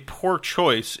is a poor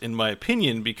choice in my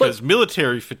opinion, because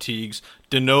military fatigues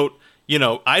denote.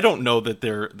 I don't know that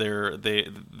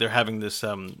they're having this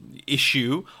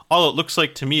issue. All it looks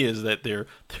like to me is that they're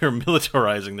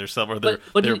militarizing themselves,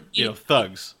 or they're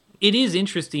thugs. It is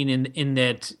interesting in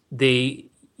that they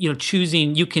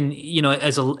choosing, you can,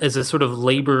 as a sort of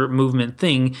labor movement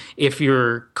thing, if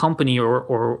your company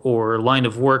or line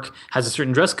of work has a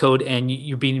certain dress code and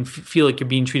feel like you're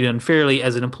being treated unfairly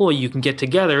as an employee, you can get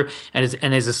together and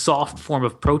as a soft form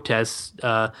of protest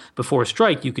before a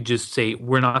strike, you could just say,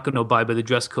 we're not going to abide by the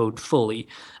dress code fully,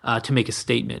 to make a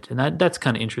statement. And that's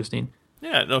kind of interesting.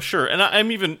 Yeah, no, sure. And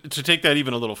I'm even, to take that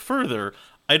even a little further,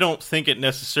 I don't think it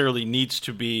necessarily needs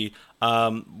to be,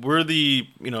 we're the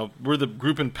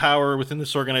group in power within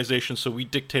this organization, so we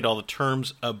dictate all the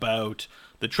terms about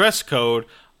the dress code.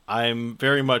 I'm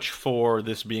very much for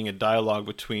this being a dialogue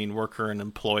between worker and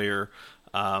employer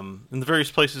in the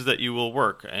various places that you will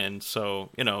work. And so,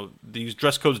 these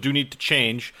dress codes do need to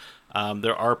change.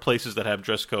 There are places that have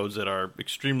dress codes that are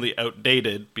extremely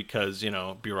outdated because,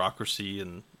 bureaucracy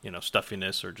and,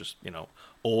 stuffiness, or just,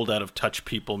 old, out-of-touch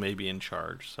people may be in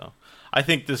charge. So I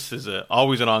think this is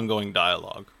always an ongoing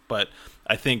dialogue. But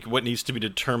I think what needs to be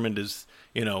determined is,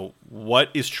 what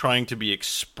is trying to be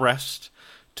expressed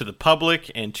to the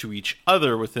public and to each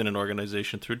other within an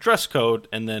organization through dress code,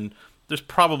 and then there's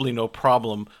probably no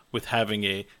problem with having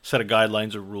a set of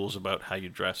guidelines or rules about how you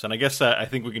dress. And I guess I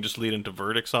think we can just lead into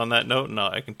verdicts on that note, and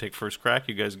I can take first crack.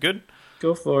 You guys good?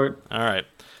 Go for it. All right.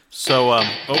 So,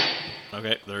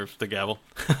 okay, there's the gavel.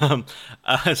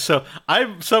 So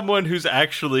I'm someone who's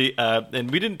actually, and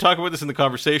we didn't talk about this in the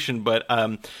conversation, but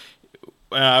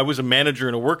I was a manager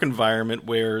in a work environment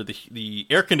where the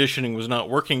air conditioning was not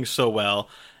working so well.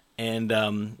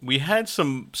 And we had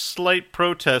some slight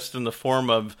protest in the form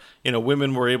of,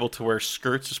 women were able to wear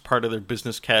skirts as part of their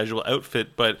business casual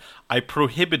outfit, but our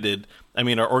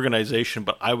organization,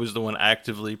 but I was the one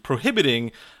actively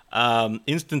prohibiting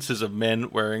instances of men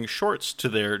wearing shorts to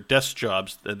their desk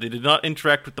jobs. They did not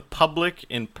interact with the public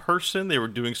in person. They were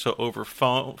doing so over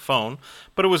phone,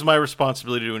 but it was my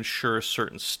responsibility to ensure a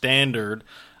certain standard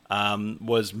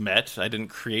was met. I didn't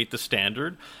create the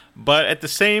standard, but at the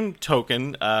same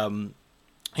token, I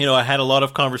had a lot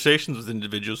of conversations with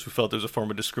individuals who felt there was a form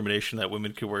of discrimination that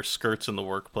women could wear skirts in the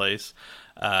workplace,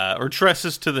 or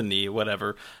dresses to the knee,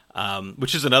 whatever,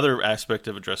 which is another aspect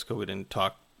of a dress code we didn't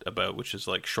talk about, which is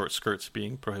like short skirts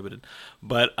being prohibited,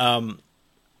 but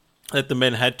that the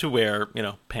men had to wear,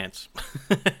 pants.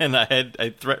 And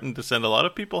I threatened to send a lot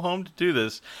of people home to do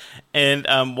this. And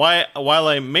while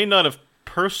I may not have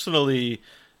personally,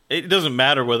 it doesn't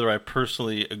matter whether I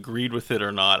personally agreed with it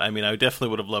or not. I definitely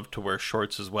would have loved to wear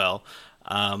shorts as well.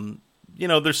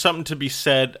 There's something to be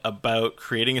said about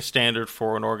creating a standard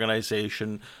for an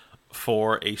organization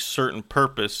for a certain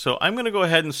purpose. So I'm going to go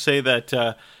ahead and say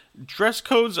that dress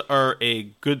codes are a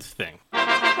good thing.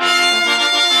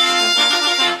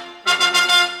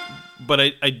 But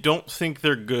I don't think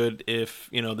they're good if,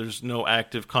 there's no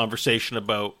active conversation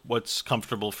about what's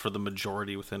comfortable for the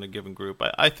majority within a given group.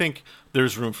 I think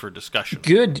there's room for discussion.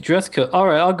 Good dress code. All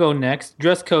right, I'll go next.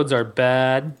 Dress codes are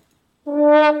bad.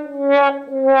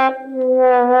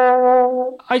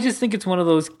 I just think it's one of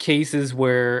those cases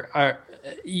where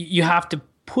you have to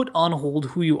put on hold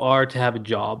who you are to have a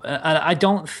job. I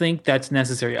don't think that's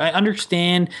necessary. I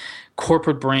understand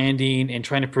corporate branding and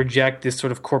trying to project this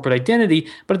sort of corporate identity,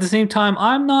 but at the same time,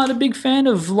 I'm not a big fan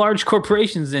of large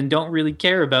corporations and don't really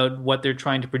care about what they're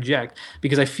trying to project,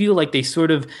 because I feel like they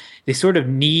sort of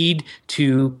need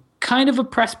to kind of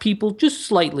oppress people just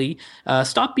slightly.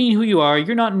 Stop being who you are.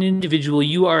 You're not an individual.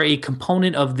 You are a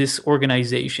component of this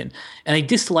organization. And I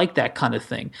dislike that kind of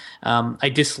thing.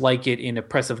 I dislike it in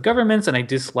oppressive governments, and I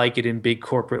dislike it in big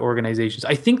corporate organizations.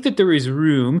 I think that there is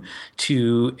room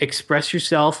to express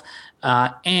yourself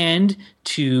and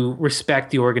to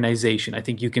respect the organization. I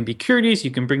think you can be curious,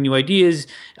 you can bring new ideas,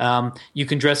 you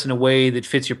can dress in a way that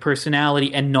fits your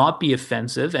personality and not be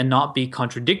offensive and not be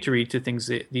contradictory to things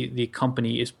that the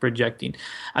company is projecting.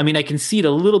 I can see it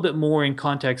a little bit more in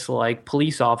contexts like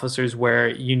police officers, where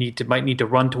you might need to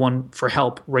run to one for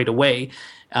help right away.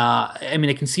 I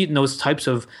can see it in those types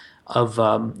of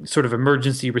sort of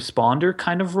emergency responder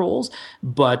kind of roles,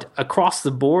 but across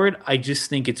the board, I just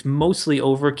think it's mostly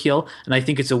overkill, and I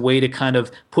think it's a way to kind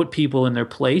of put people in their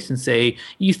place and say,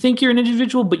 you think you're an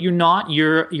individual, but you're not.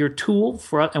 You're a tool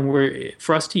for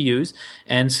us to use,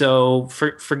 and so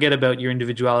forget about your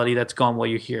individuality. That's gone while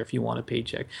you're here if you want a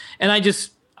paycheck. And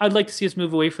I'd like to see us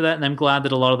move away from that, and I'm glad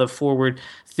that a lot of the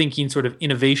forward-thinking sort of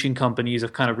innovation companies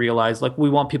have kind of realized, like, we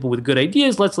want people with good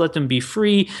ideas, let's let them be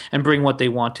free and bring what they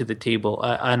want to the table,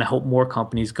 and I hope more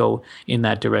companies go in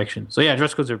that direction. So yeah,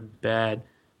 dress codes are bad.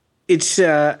 It's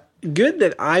good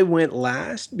that I went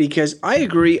last, because I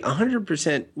agree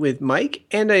 100% with Mike,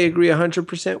 and I agree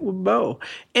 100% with Bo,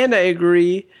 and I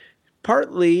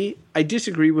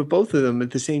disagree with both of them at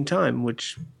the same time,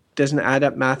 which doesn't add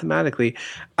up mathematically.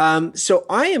 So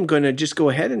I am going to just go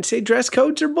ahead and say dress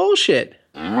codes are bullshit.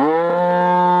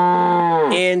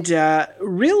 And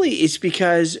really, it's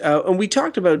because, and we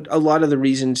talked about a lot of the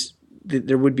reasons that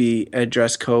there would be a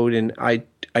dress code, and I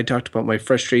talked about my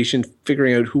frustration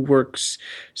figuring out who works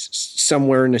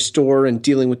somewhere in a store and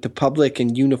dealing with the public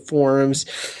and uniforms,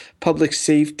 public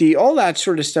safety, all that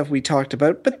sort of stuff we talked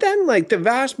about. But then, like, the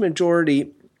vast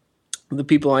majority, the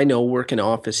people I know work in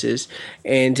offices,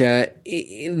 and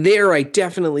there I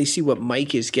definitely see what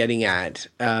Mike is getting at.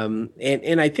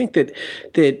 And I think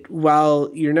that while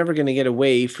you're never going to get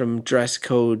away from dress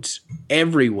codes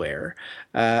everywhere,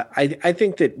 I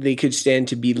think that they could stand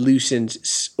to be loosened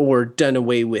or done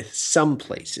away with some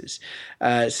places.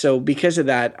 So because of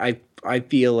that, I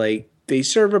feel like they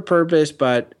serve a purpose,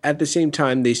 but at the same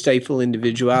time, they stifle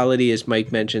individuality, as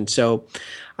Mike mentioned. So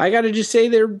I got to just say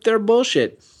they're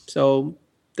bullshit. So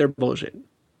they're bullshit.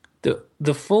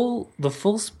 The full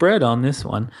spread on this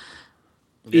one.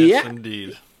 Yes,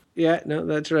 indeed. Yeah, no,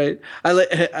 that's right.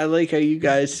 I like how you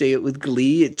guys say it with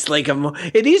glee. It's like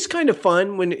it is kind of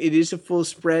fun when it is a full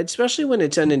spread, especially when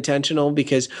it's unintentional.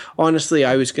 Because honestly,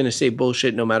 I was going to say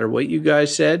bullshit no matter what you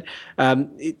guys said.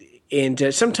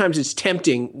 And sometimes it's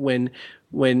tempting when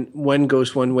one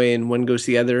goes one way and one goes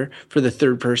the other for the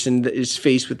third person that is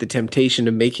faced with the temptation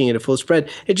of making it a full spread.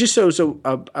 It just shows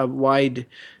a wide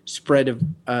spread of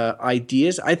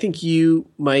ideas. I think you,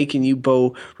 Mike, and you,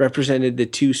 Bo, represented the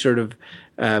two sort of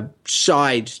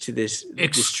sides to this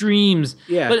extremes.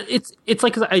 Yeah, but it's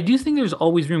like, 'cause I do think there's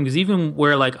always room, because even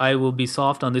where like I will be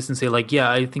soft on this and say like,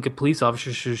 yeah, I think a police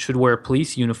officer should wear a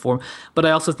police uniform, but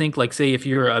I also think like, say if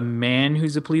you're a man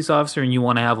who's a police officer and you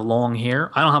want to have long hair,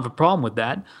 I don't have a problem with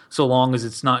that, so long as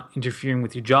it's not interfering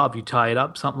with your job. You tie it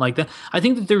up, something like that. I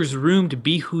think that there's room to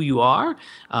be who you are,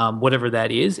 whatever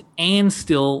that is, and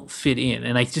still fit in.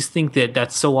 And I just think that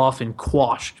that's so often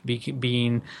quashed,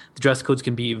 being the dress codes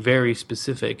can be very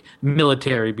specific,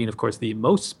 military being of course the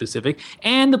most specific,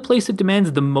 and the place that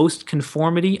demands the most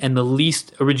conformity and the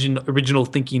least original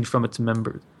thinking from its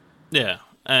members. Yeah.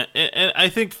 And I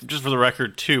think, just for the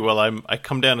record too, while I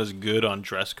come down as good on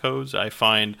dress codes, I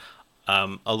find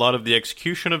a lot of the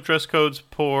execution of dress codes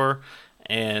poor,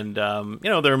 and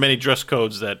there are many dress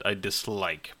codes that I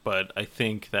dislike, but I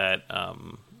think that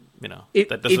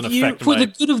that doesn't affect for the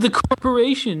good of the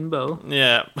corporation, Bo.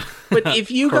 Yeah. But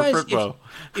if you guys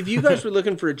were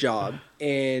looking for a job,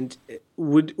 and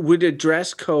would a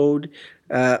dress code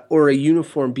or a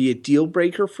uniform be a deal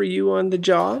breaker for you on the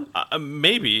job?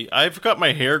 Maybe. I've got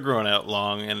my hair grown out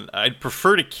long, and I'd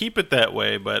prefer to keep it that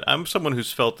way. But I'm someone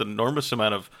who's felt put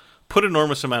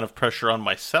enormous amount of pressure on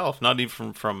myself, not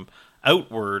even from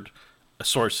outward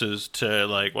sources, to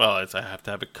like, well, I have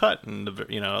to have it cut, and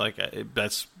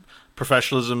that's.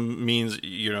 Professionalism means,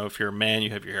 if you're a man,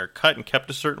 you have your hair cut and kept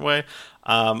a certain way.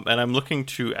 And I'm looking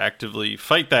to actively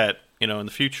fight that, in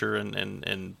the future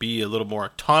and be a little more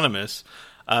autonomous.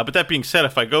 But that being said,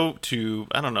 if I go to,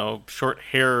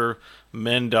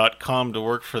 shorthairmen.com to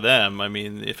work for them, I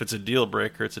mean, if it's a deal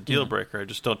breaker, it's a deal breaker. I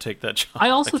just don't take that job. I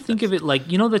also think of it like,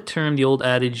 the term, the old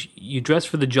adage, you dress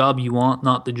for the job you want,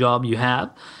 not the job you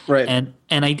have. Right.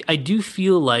 And I do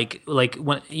feel like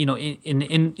when,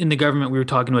 in the government, we were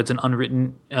talking about it's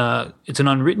an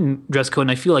unwritten dress code.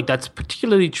 And I feel like that's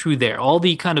particularly true there. All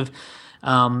the kind of,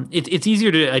 it's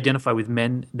easier to identify with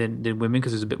men than women,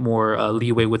 because there's a bit more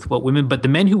leeway with what women. But the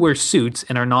men who wear suits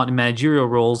and are not in managerial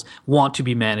roles want to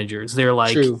be managers. They're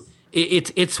like, True.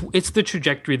 It's the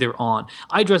trajectory they're on.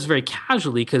 I dress very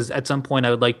casually because at some point I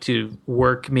would like to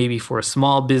work maybe for a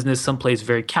small business, someplace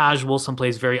very casual,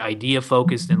 someplace very idea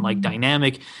focused and like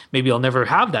dynamic. Maybe I'll never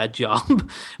have that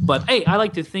job, but hey, I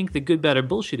like to think that good, bad, or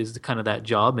bullshit is the kind of that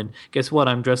job. And guess what?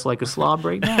 I'm dressed like a slob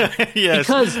right now. Yes.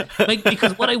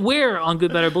 because what I wear on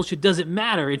good, bad, or bullshit doesn't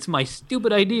matter. It's my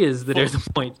stupid ideas that are the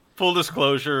point. Full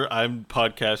disclosure, I'm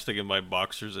podcasting in my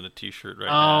boxers and a t-shirt right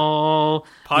now.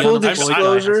 Full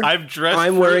disclosure,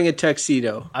 I'm wearing a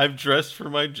tuxedo. I've dressed for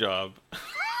my job.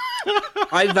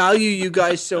 I value you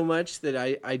guys so much that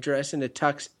I dress in a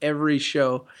tux every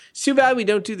show. It's too bad we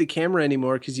don't do the camera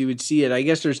anymore, because you would see it. I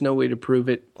guess there's no way to prove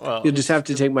it. Well, you'll just have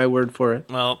to take my word for it.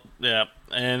 Well, yeah.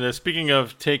 And speaking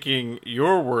of taking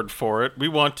your word for it, we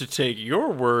want to take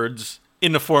your words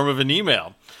in the form of an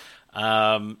email.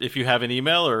 If you have an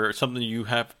email or something you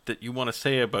have that you want to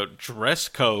say about dress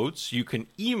codes, you can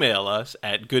email us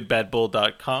at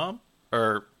goodbadbull.com,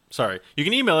 or Sorry. You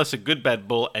can email us at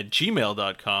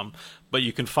goodbadbull@gmail.com, but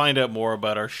you can find out more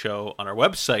about our show on our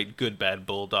website,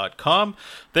 goodbadbull.com.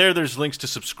 There's links to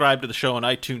subscribe to the show on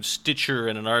iTunes, Stitcher,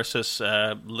 and an RSS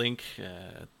link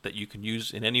that you can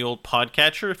use in any old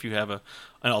podcatcher if you have an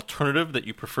alternative that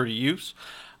you prefer to use.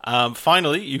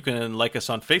 Finally, you can like us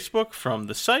on Facebook from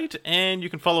the site, and you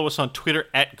can follow us on Twitter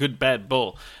at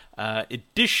goodbadbull.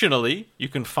 Additionally, you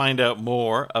can find out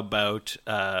more about,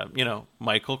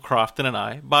 Michael, Crofton, and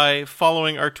I by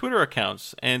following our Twitter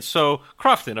accounts. And so,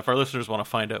 Crofton, if our listeners want to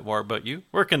find out more about you,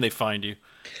 where can they find you?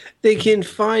 They can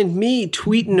find me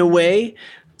tweeting away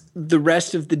the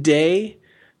rest of the day.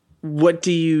 What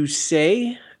do you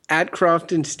say? At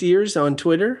Crofton Steers on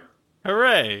Twitter.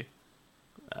 Hooray!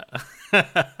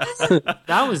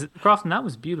 That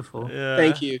was beautiful. Yeah,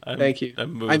 Thank you. I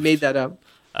made that up.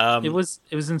 It was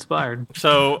inspired.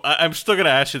 So I'm still going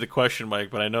to ask you the question, Mike,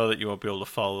 but I know that you won't be able to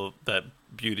follow that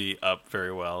beauty up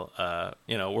very well.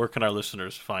 Where can our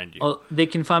listeners find you? Well, they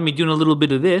can find me doing a little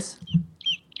bit of this.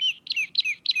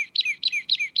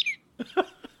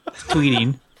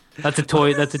 Tweeting. That's a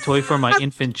toy for my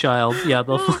infant child. Yeah,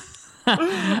 they'll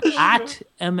at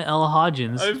ML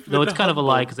Hodgins. Though it's kind of a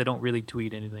lie because I don't really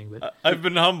tweet anything. But I've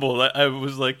been humbled. I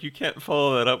was like, you can't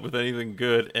follow that up with anything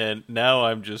good, and now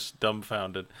I'm just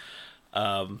dumbfounded.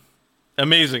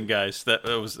 Amazing, guys. That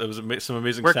was some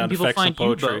amazing sound effects and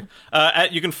poetry.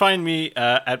 You can find me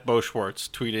at Bo Schwartz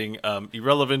tweeting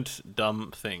irrelevant,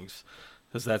 dumb things.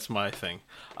 Because that's my thing.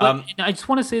 I just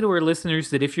want to say to our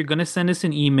listeners that if you're going to send us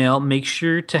an email, make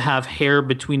sure to have hair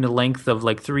between the length of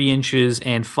like 3 inches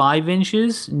and 5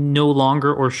 inches, no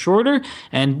longer or shorter.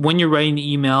 And when you're writing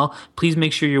the email, please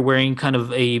make sure you're wearing kind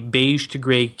of a beige to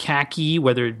gray khaki,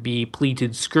 whether it be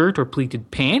pleated skirt or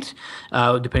pleated pant,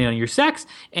 depending on your sex,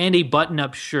 and a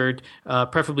button-up shirt,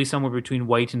 preferably somewhere between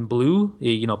white and blue.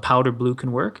 Powder blue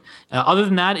can work. Other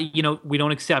than that,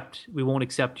 we won't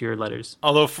accept your letters.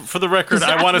 Although, for the record,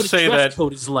 I want to say that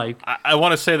code is like. I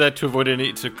want to say that to avoid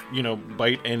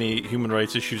bite any human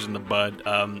rights issues in the bud.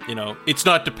 It's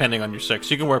not depending on your sex.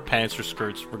 You can wear pants or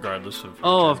skirts regardless of.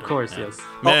 Oh, of course, yes.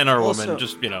 Man or woman,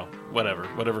 just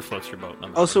whatever floats your boat.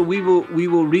 Also, we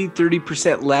will read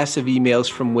 30% less of emails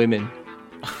from women.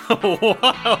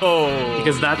 Whoa!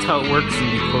 Because that's how it works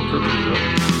in the corporate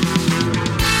world.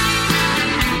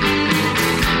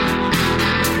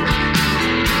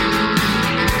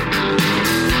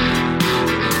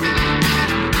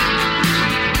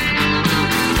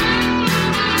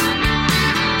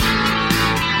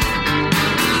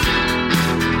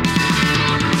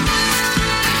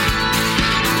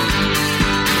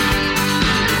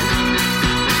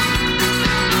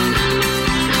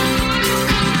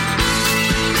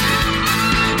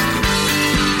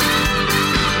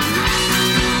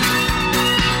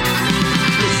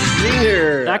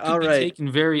 That could be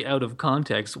taken very out of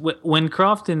context. When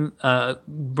Crofton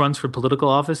runs for political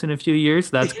office in a few years,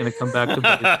 that's going to come back to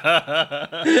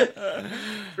bite.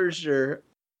 For sure.